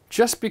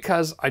just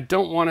because I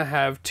don't want to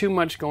have too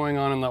much going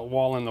on in that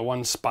wall in the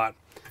one spot.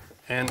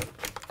 And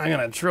I'm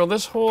going to drill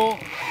this hole.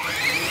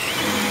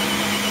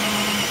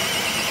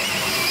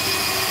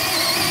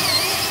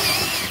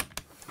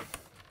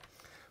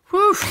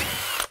 Whew.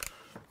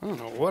 I don't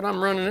know what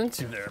I'm running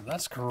into there.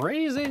 That's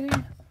crazy.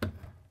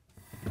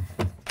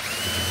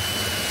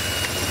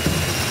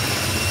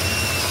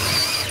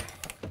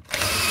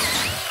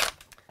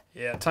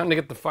 Yeah, time to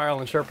get the file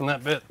and sharpen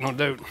that bit, no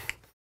doubt.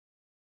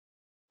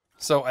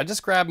 So I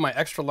just grabbed my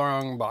extra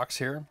long box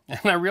here, and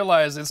I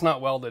realize it's not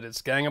welded,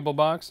 it's gangable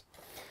box.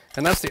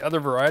 And that's the other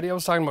variety I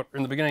was talking about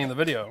in the beginning of the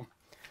video.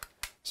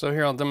 So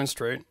here I'll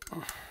demonstrate.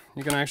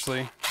 You can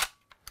actually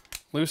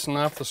loosen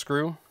off the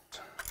screw.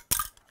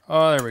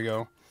 Oh, there we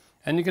go.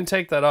 And you can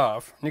take that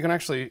off. You can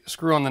actually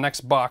screw on the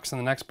next box and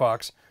the next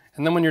box.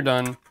 And then when you're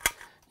done,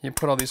 you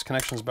put all these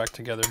connections back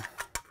together.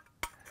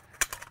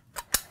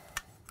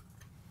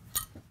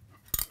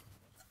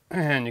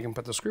 And you can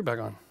put the screw back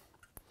on.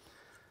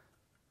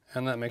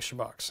 And that makes your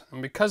box.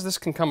 And because this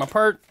can come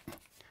apart,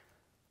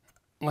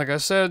 like I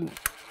said,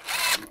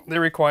 they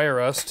require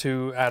us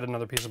to add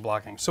another piece of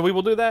blocking. So we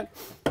will do that.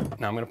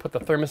 Now I'm going to put the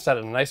thermostat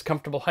at a nice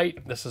comfortable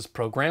height. This is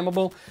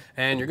programmable,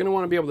 and you're going to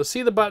want to be able to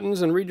see the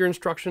buttons and read your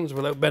instructions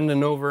without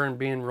bending over and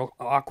being real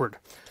awkward.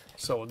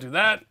 So we'll do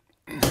that.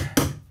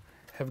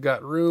 Have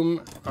got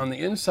room on the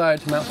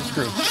inside to mount the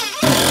screw.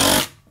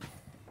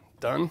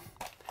 Done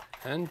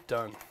and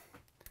done.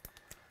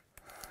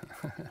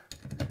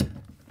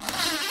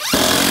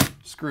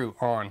 Screw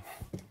on.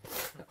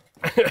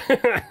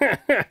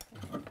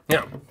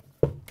 Now,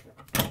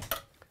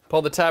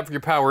 pull the tab for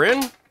your power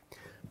in.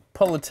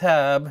 Pull the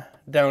tab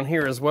down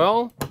here as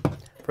well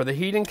for the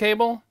heating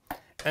cable,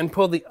 and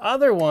pull the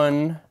other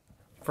one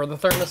for the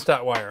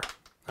thermostat wire.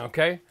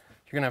 Okay?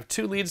 You're gonna have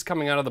 2 leads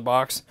coming out of the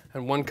box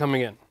and 1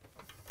 coming in.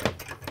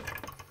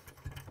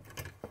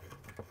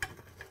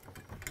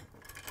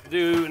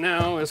 Do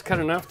now is cut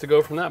enough to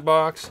go from that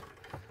box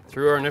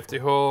through our nifty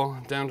hole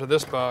down to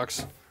this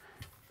box,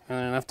 and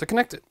enough to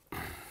connect it.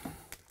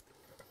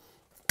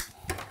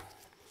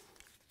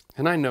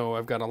 And I know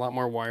I've got a lot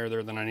more wire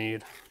there than I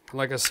need.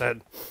 Like I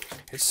said,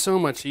 it's so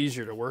much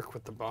easier to work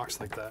with the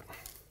box like that.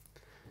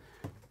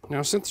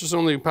 Now, since there's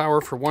only power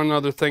for one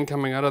other thing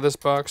coming out of this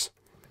box,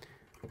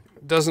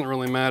 it doesn't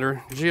really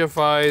matter.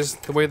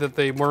 GFIs, the way that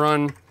they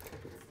run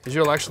is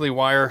you'll actually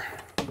wire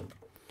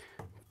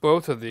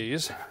both of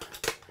these,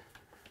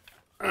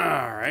 all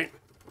right,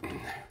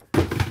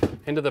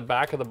 into the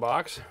back of the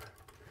box.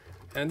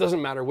 And it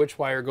doesn't matter which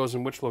wire goes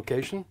in which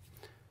location.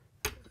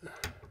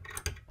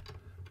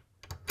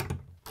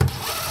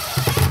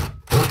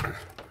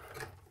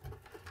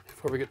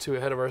 Before we get too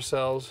ahead of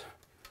ourselves,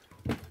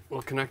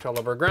 we'll connect all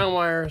of our ground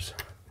wires.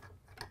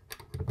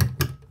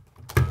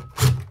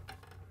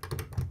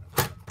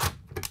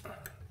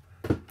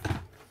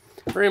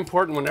 Very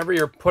important, whenever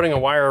you're putting a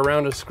wire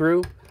around a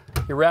screw,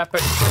 you wrap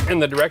it in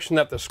the direction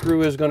that the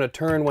screw is going to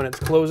turn when it's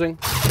closing,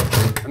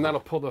 and that'll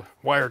pull the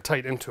wire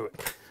tight into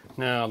it.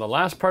 Now, the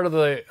last part of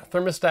the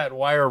thermostat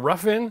wire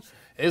rough-in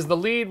is the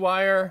lead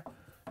wire.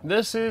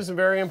 This is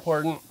very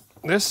important.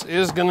 This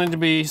is going to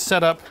be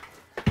set up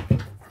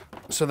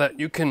so that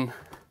you can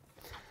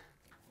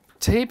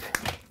tape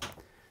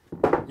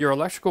your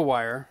electrical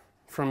wire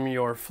from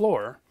your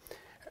floor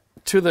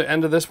to the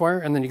end of this wire,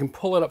 and then you can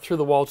pull it up through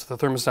the wall to the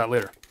thermostat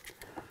later.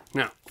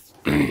 Now,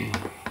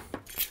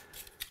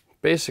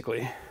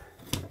 basically,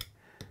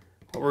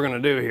 what we're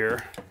going to do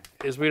here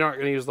is we're not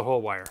going to use the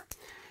whole wire.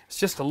 It's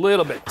just a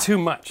little bit too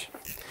much.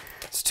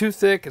 It's too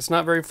thick, it's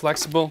not very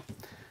flexible,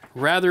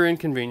 rather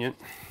inconvenient.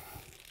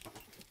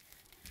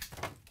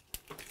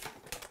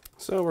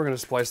 So we're going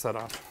to splice that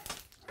off.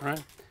 All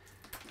right,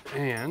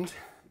 and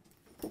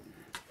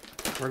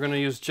we're going to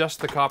use just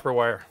the copper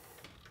wire.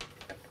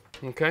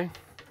 Okay,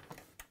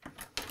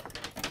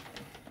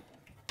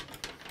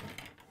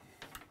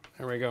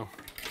 there we go.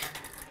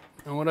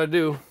 And what I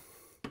do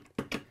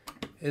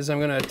is I'm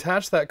going to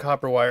attach that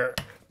copper wire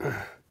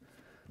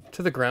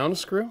to the ground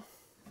screw.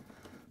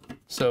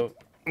 So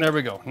there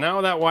we go. Now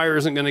that wire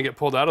isn't going to get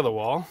pulled out of the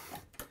wall.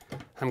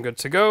 I'm good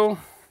to go.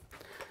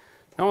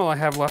 Now all I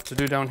have left to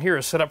do down here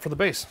is set up for the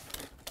base.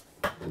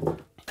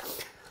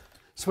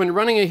 So when you're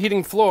running a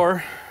heating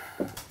floor,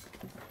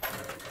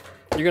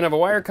 you're going to have a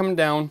wire coming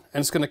down,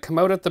 and it's going to come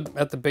out at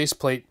the base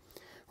plate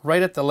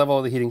right at the level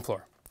of the heating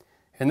floor.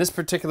 In this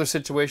particular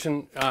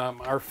situation,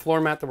 our floor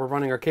mat that we're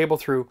running our cable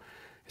through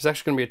is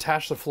actually going to be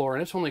attached to the floor,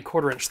 and it's only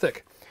 1/4 inch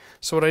thick.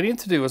 So what I need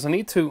to do is I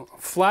need to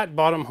flat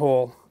bottom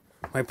hole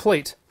my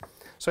plate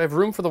so I have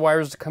room for the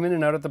wires to come in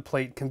and out of the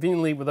plate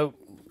conveniently without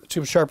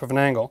too sharp of an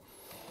angle.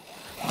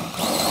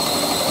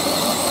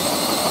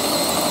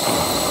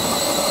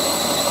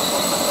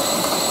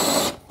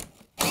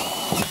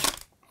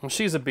 Well,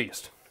 she's a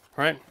beast,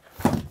 right?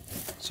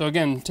 So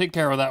again, take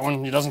care of that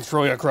one. It doesn't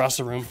throw you across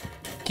the room.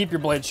 Keep your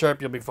blade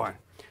sharp, you'll be fine.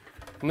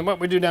 And then what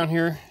we do down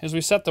here is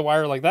we set the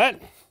wire like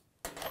that,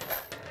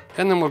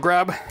 and then we'll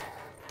grab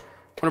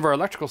one of our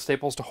electrical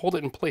staples to hold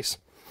it in place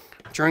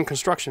during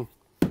construction.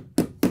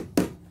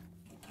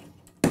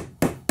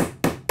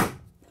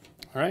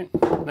 All right,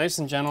 nice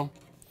and gentle.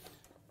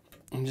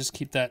 And just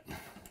keep that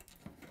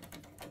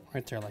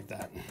right there like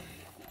that.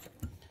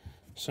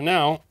 So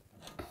now,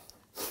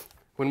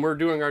 when we're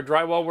doing our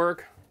drywall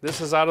work, this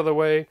is out of the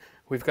way.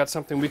 We've got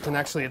something we can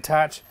actually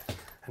attach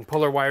and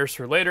pull our wires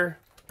through later.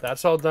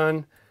 That's all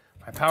done.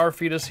 My power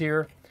feed is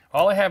here.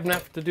 All I have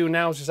left to do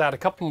now is just add a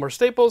couple more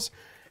staples,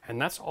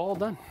 and that's all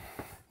done.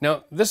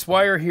 Now, this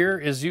wire here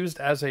is used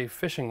as a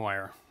fishing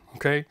wire,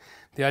 okay?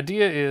 The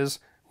idea is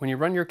when you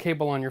run your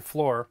cable on your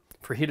floor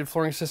for heated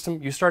flooring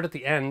system, you start at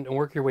the end and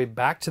work your way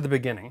back to the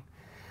beginning.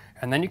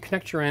 and then you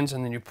connect your ends,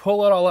 and then you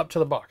pull it all up to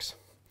the box.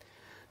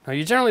 Now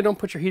you generally don't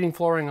put your heating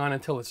flooring on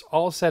until it's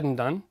all said and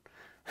done.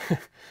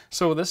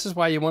 So this is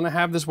why you want to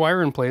have this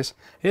wire in place.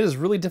 It is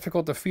really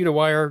difficult to feed a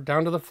wire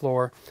down to the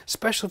floor,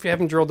 especially if you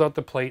haven't drilled out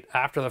the plate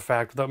after the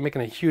fact without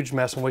making a huge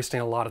mess and wasting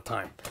a lot of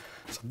time.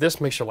 So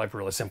this makes your life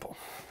really simple.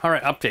 All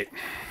right, update.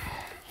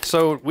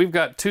 So we've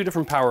got two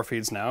different power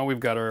feeds now. We've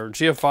got our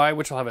GFI,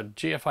 which will have a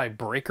GFI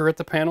breaker at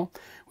the panel.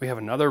 We have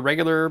another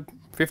regular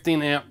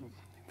 15 amp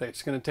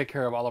that's going to take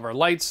care of all of our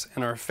lights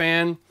and our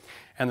fan.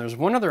 And there's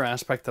one other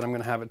aspect that I'm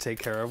going to have it take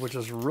care of, which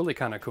is really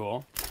kind of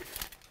cool.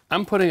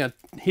 I'm putting a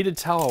heated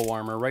towel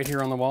warmer right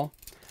here on the wall.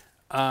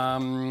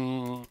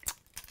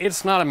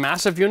 It's not a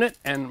massive unit,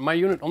 and my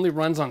unit only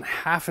runs on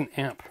 1/2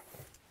 amp.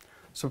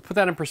 So put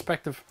that in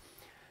perspective,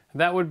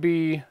 that would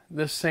be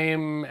the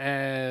same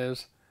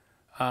as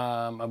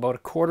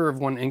about 1/4 of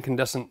one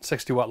incandescent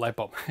 60-watt light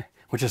bulb,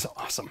 which is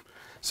awesome.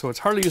 So it's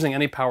hardly using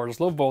any power. It's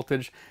low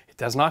voltage. It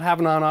does not have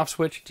an on-off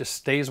switch. It just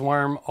stays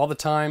warm all the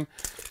time.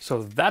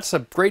 So that's a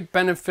great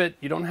benefit.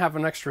 You don't have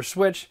an extra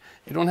switch.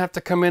 You don't have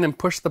to come in and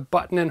push the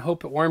button and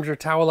hope it warms your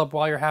towel up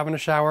while you're having a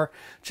shower.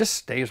 It just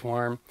stays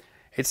warm.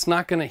 It's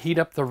not going to heat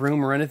up the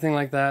room or anything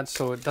like that,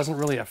 so it doesn't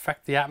really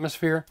affect the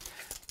atmosphere.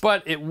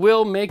 But it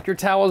will make your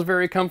towels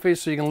very comfy,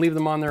 so you can leave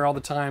them on there all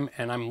the time,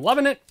 and I'm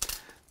loving it.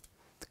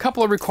 A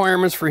couple of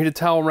requirements for heated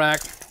towel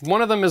rack.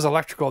 One of them is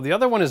electrical. The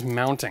other one is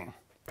mounting.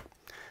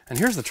 And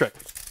here's the trick.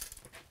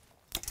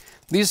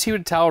 These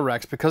heated towel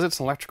racks, because it's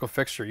an electrical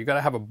fixture, you got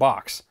to have a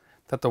box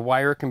that the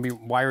wire can be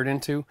wired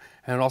into,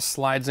 and it all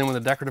slides in with a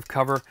decorative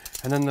cover,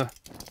 and then the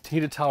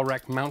heated towel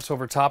rack mounts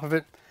over top of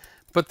it.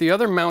 But the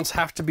other mounts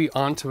have to be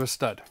onto a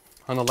stud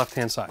on the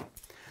left-hand side.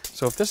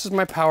 So if this is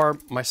my power,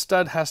 my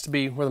stud has to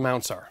be where the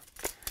mounts are.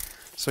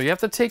 So you have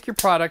to take your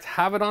product,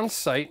 have it on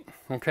site,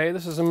 okay?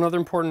 This is another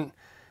important,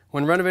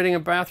 when renovating a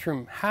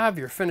bathroom, have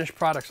your finished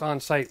products on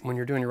site when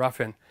you're doing your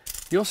rough-in.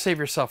 You'll save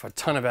yourself a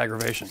ton of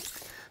aggravation.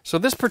 So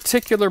this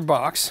particular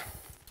box,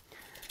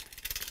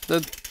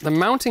 the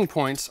mounting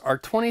points are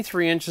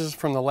 23 inches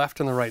from the left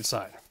and the right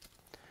side.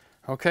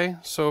 Okay,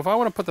 so if I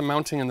want to put the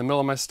mounting in the middle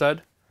of my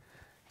stud,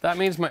 that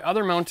means my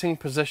other mounting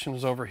position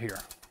is over here.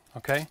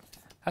 Okay,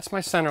 that's my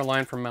center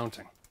line for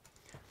mounting.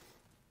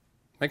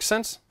 Make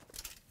sense?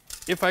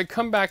 If I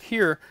come back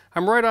here,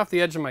 I'm right off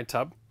the edge of my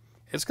tub.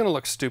 It's going to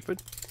look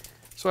stupid.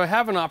 So I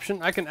have an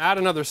option. I can add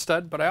another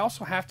stud, but I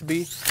also have to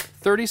be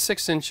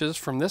 36 inches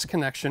from this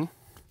connection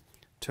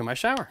to my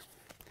shower.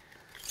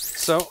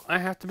 So I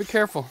have to be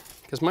careful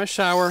because my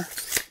shower,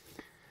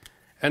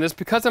 and it's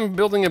because I'm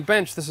building a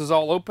bench, this is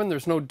all open,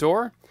 there's no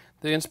door.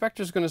 The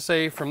inspector's going to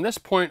say from this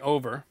point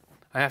over,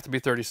 I have to be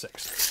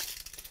 36.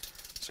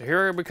 So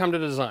here we come to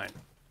design.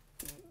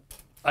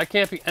 I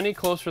can't be any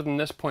closer than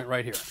this point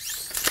right here.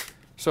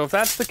 So if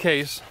that's the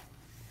case,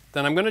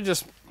 then I'm going to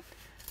just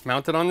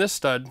mount it on this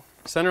stud,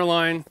 center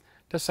line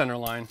to center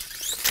line.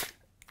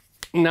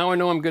 Now I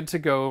know I'm good to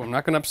go. I'm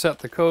not going to upset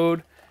the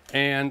code,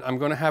 and I'm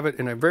going to have it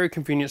in a very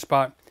convenient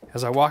spot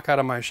as I walk out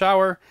of my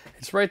shower.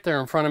 It's right there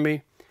in front of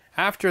me.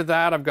 After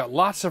that, I've got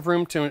lots of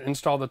room to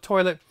install the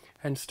toilet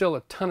and still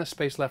a ton of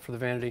space left for the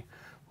vanity.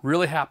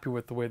 Really happy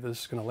with the way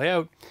this is going to lay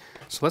out.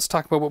 So let's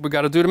talk about what we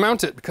got to do to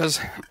mount it, because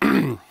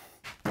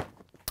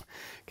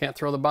can't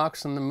throw the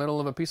box in the middle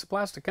of a piece of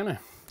plastic, can I?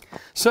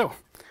 So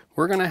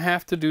we're going to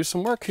have to do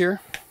some work here.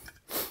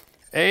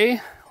 We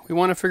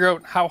want to figure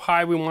out how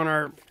high we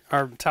want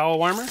our towel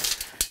warmer,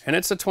 and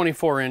it's a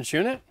 24-inch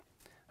unit.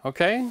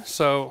 Okay,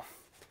 so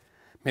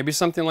maybe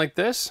something like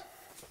this.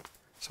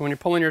 So when you're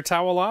pulling your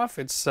towel off,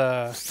 it's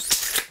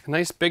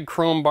nice big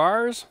chrome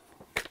bars,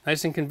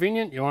 nice and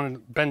convenient. You want to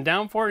bend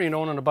down for it, you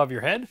don't want it above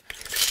your head.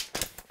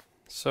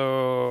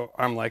 So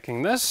I'm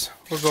liking this.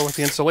 We'll go with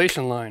the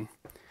insulation line.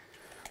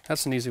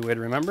 That's an easy way to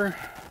remember.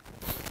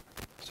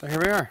 So here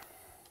we are.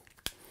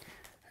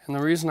 And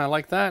the reason I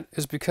like that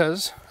is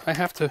because I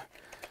have to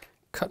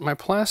cut my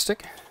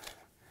plastic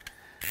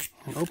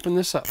and open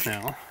this up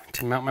now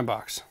to mount my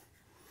box.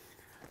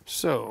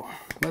 So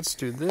let's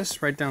do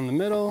this right down the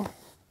middle.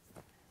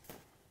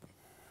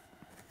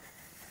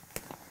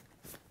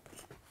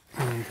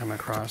 And come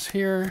across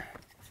here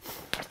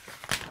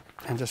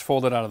and just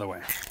fold it out of the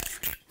way.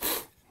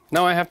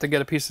 Now I have to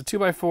get a piece of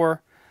 2x4,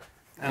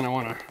 and I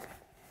want to,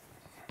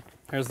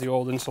 there's the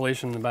old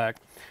insulation in the back.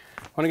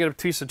 I want to get a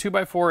piece of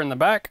 2x4 in the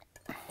back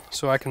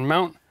so I can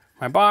mount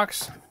my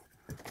box.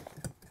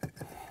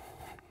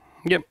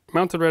 Yep,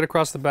 mounted right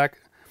across the back,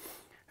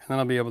 and then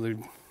I'll be able to,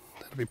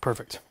 that'll be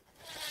perfect.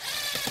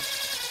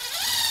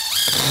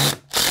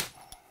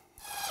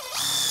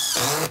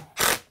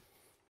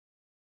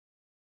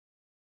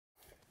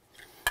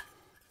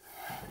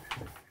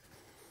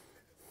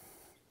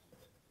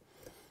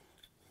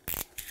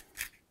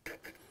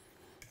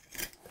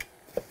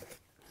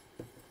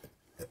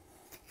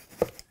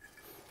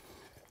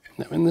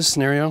 Now in this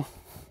scenario,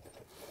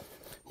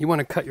 you want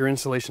to cut your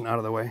insulation out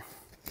of the way.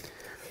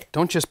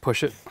 Don't just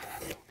push it.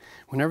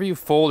 Whenever you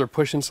fold or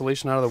push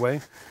insulation out of the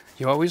way,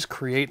 you always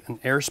create an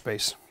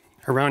airspace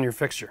around your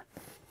fixture.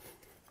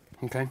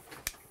 Okay?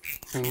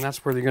 And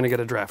that's where you're going to get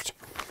a draft.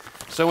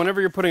 So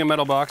whenever you're putting a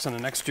metal box on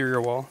an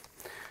exterior wall,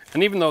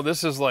 and even though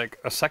this is like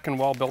a second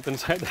wall built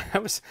inside the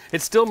house,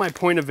 it's still my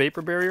point of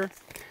vapor barrier,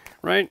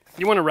 right?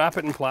 You want to wrap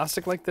it in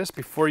plastic like this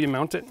before you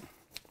mount it.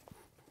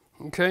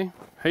 Okay,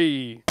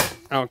 hey,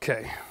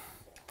 okay.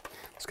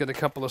 Let's get a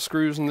couple of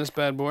screws in this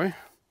bad boy.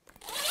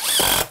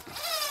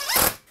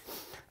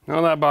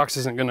 Now that box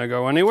isn't gonna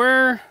go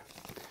anywhere.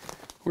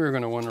 We're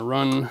gonna want to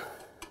run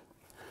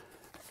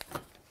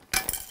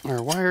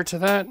our wire to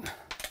that.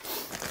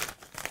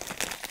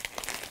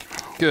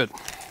 Good.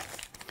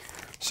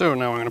 So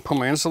now I'm going to pull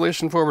my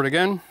insulation forward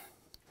again.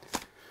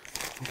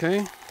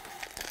 Okay.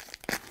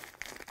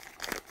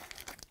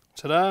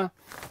 Ta-da.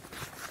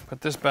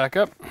 Put this back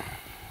up.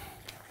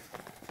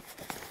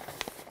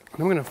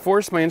 I'm going to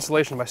force my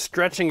insulation by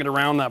stretching it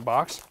around that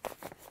box.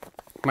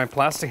 My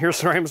plastic here,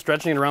 sorry, I'm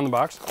stretching it around the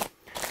box.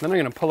 Then I'm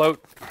going to pull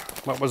out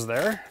what was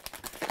there.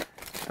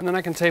 And then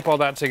I can tape all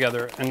that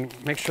together and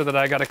make sure that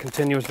I got a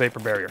continuous vapor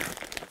barrier.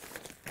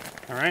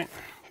 All right.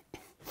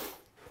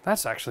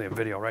 That's actually a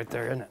video right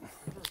there, isn't it?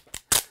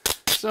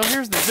 So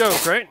here's the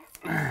joke, right?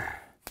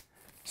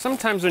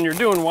 Sometimes when you're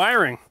doing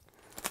wiring,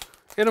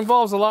 it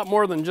involves a lot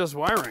more than just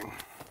wiring.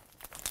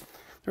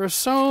 There are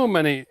so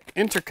many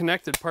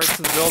interconnected parts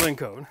of the building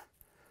code.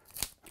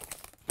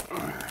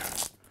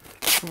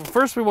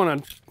 First, we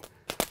want to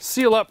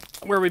seal up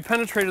where we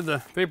penetrated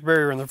the vapor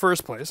barrier in the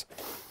first place.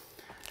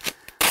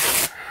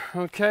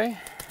 Okay.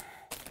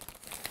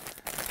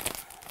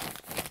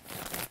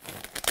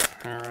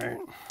 All right.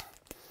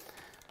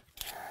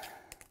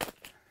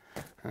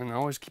 And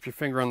always keep your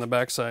finger on the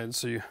back side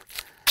so you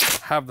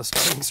have the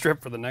starting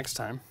strip for the next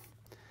time.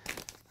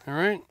 All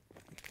right.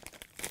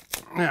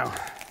 Now,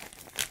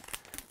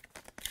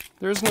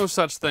 there's no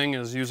such thing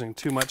as using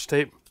too much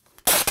tape.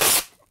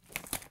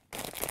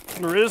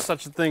 There is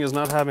such a thing as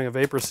not having a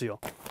vapor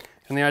seal.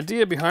 And the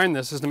idea behind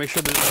this is to make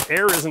sure that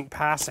air isn't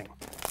passing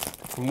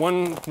from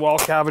one wall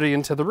cavity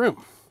into the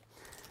room.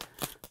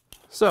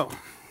 So,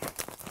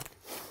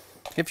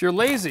 if you're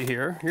lazy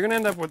here, you're going to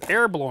end up with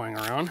air blowing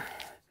around.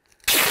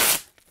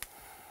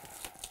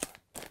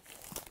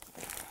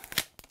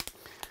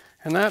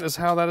 And that is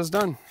how that is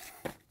done.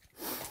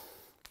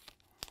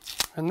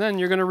 And then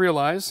you're going to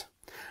realize,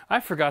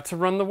 I forgot to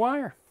run the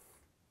wire.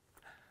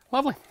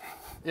 Lovely.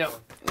 Yeah,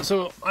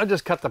 so I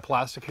just cut the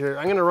plastic here.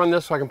 I'm going to run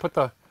this so I can put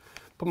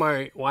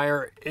my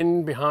wire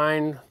in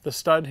behind the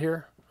stud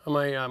here on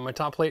my, my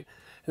top plate,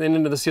 and then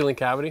into the ceiling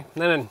cavity.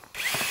 And then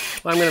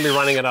I'm going to be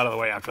running it out of the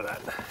way after that.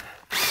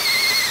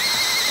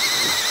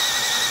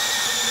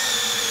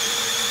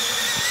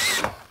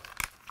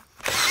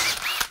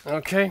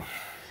 Okay.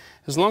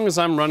 As long as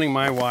I'm running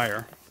my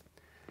wire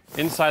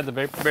inside the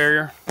vapor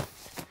barrier,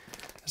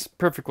 it's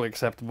perfectly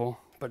acceptable.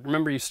 But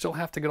remember, you still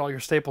have to get all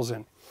your staples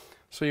in.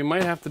 So you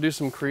might have to do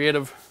some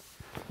creative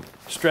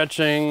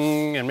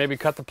stretching and maybe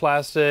cut the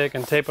plastic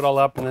and tape it all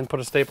up and then put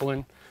a staple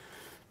in.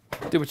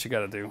 Do what you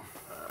gotta do.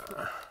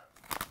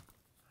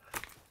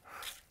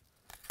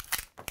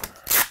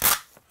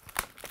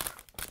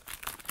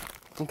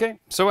 Okay,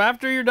 so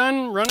after you're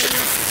done running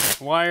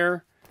your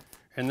wire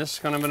in this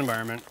kind of an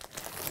environment,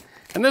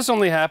 and this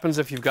only happens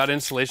if you've got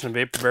insulation and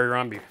vapor barrier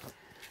on,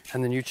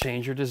 and then you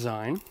change your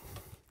design.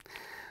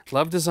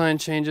 Love design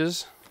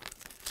changes.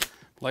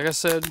 Like I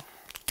said,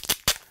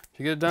 if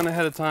you get it done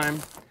ahead of time,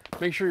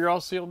 make sure you're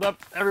all sealed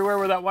up everywhere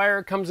where that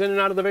wire comes in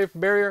and out of the vapor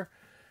barrier.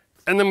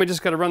 And then we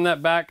just got to run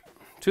that back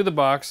to the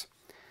box.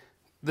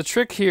 The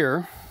trick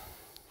here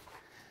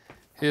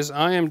is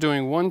I am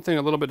doing one thing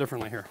a little bit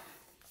differently here.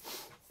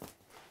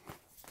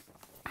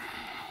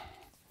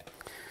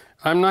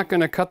 I'm not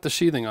going to cut the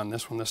sheathing on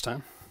this one this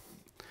time.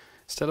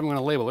 Instead, I'm going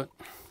to label it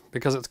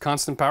because it's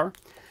constant power.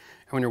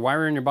 And when you're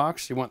wiring your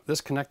box, you want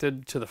this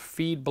connected to the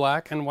feed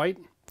black and white.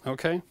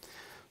 Okay,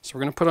 so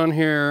we're going to put on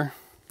here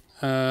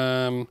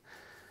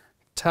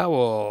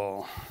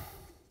towel.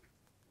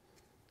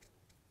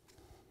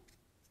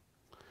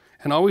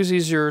 And always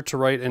easier to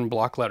write in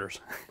block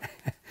letters.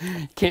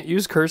 Can't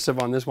use cursive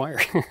on this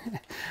wire.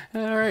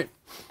 All right,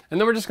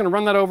 and then we're just going to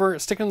run that over,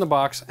 stick it in the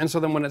box, and so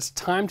then when it's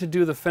time to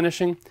do the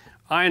finishing,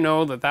 I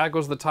know that that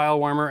goes to the tile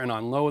warmer, and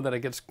on low that it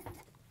gets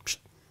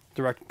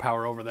direct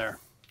power over there.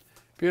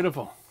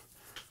 Beautiful.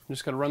 I'm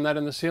just going to run that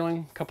in the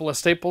ceiling, a couple of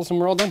staples, and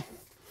we're all done.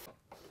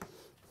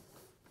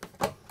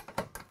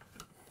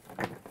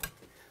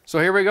 So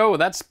here we go.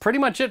 That's pretty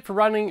much it for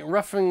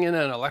roughing in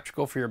an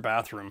electrical for your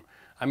bathroom.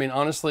 I mean,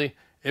 honestly,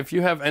 if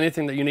you have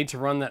anything that you need to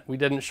run that we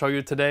didn't show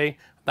you today,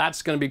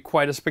 that's going to be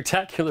quite a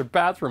spectacular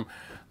bathroom.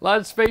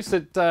 Let's face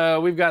it,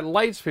 we've got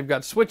lights, we've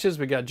got switches,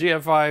 we got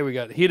GFI, we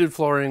got heated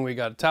flooring, we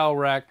got a towel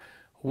rack.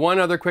 One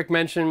other quick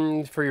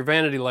mention for your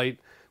vanity light.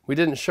 We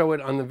didn't show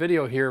it on the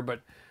video here,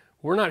 but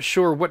we're not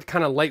sure what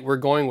kind of light we're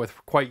going with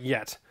quite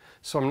yet.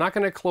 So I'm not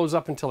going to close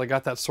up until I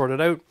got that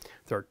sorted out.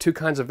 There are two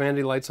kinds of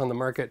vanity lights on the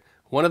market.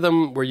 One of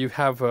them where you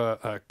have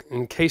a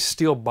encased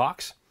steel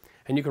box,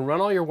 and you can run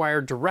all your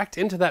wire direct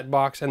into that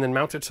box and then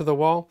mount it to the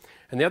wall.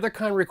 And the other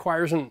kind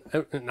requires an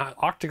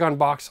octagon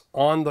box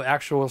on the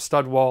actual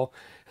stud wall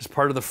as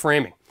part of the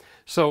framing.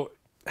 So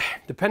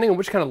depending on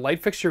which kind of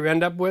light fixture you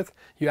end up with,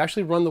 you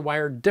actually run the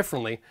wire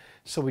differently.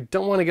 So we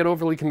don't want to get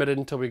overly committed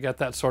until we get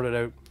that sorted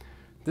out.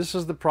 This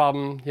is the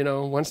problem, you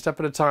know, one step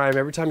at a time.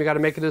 Every time you got to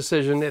make a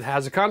decision, it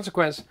has a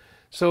consequence.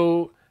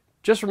 So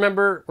just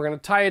remember, we're going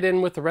to tie it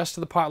in with the rest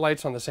of the pot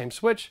lights on the same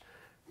switch.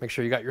 Make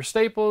sure you got your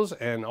staples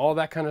and all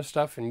that kind of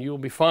stuff, and you'll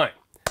be fine.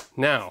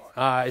 Now,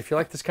 if you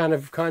like this kind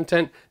of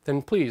content,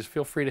 then please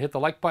feel free to hit the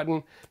like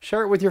button,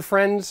 share it with your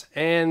friends,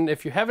 and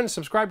if you haven't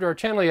subscribed to our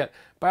channel yet,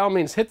 by all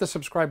means hit the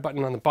subscribe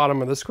button on the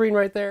bottom of the screen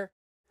right there.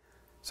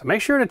 So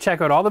make sure to check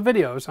out all the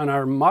videos on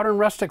our modern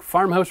rustic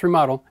farmhouse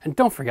remodel, and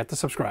don't forget to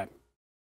subscribe.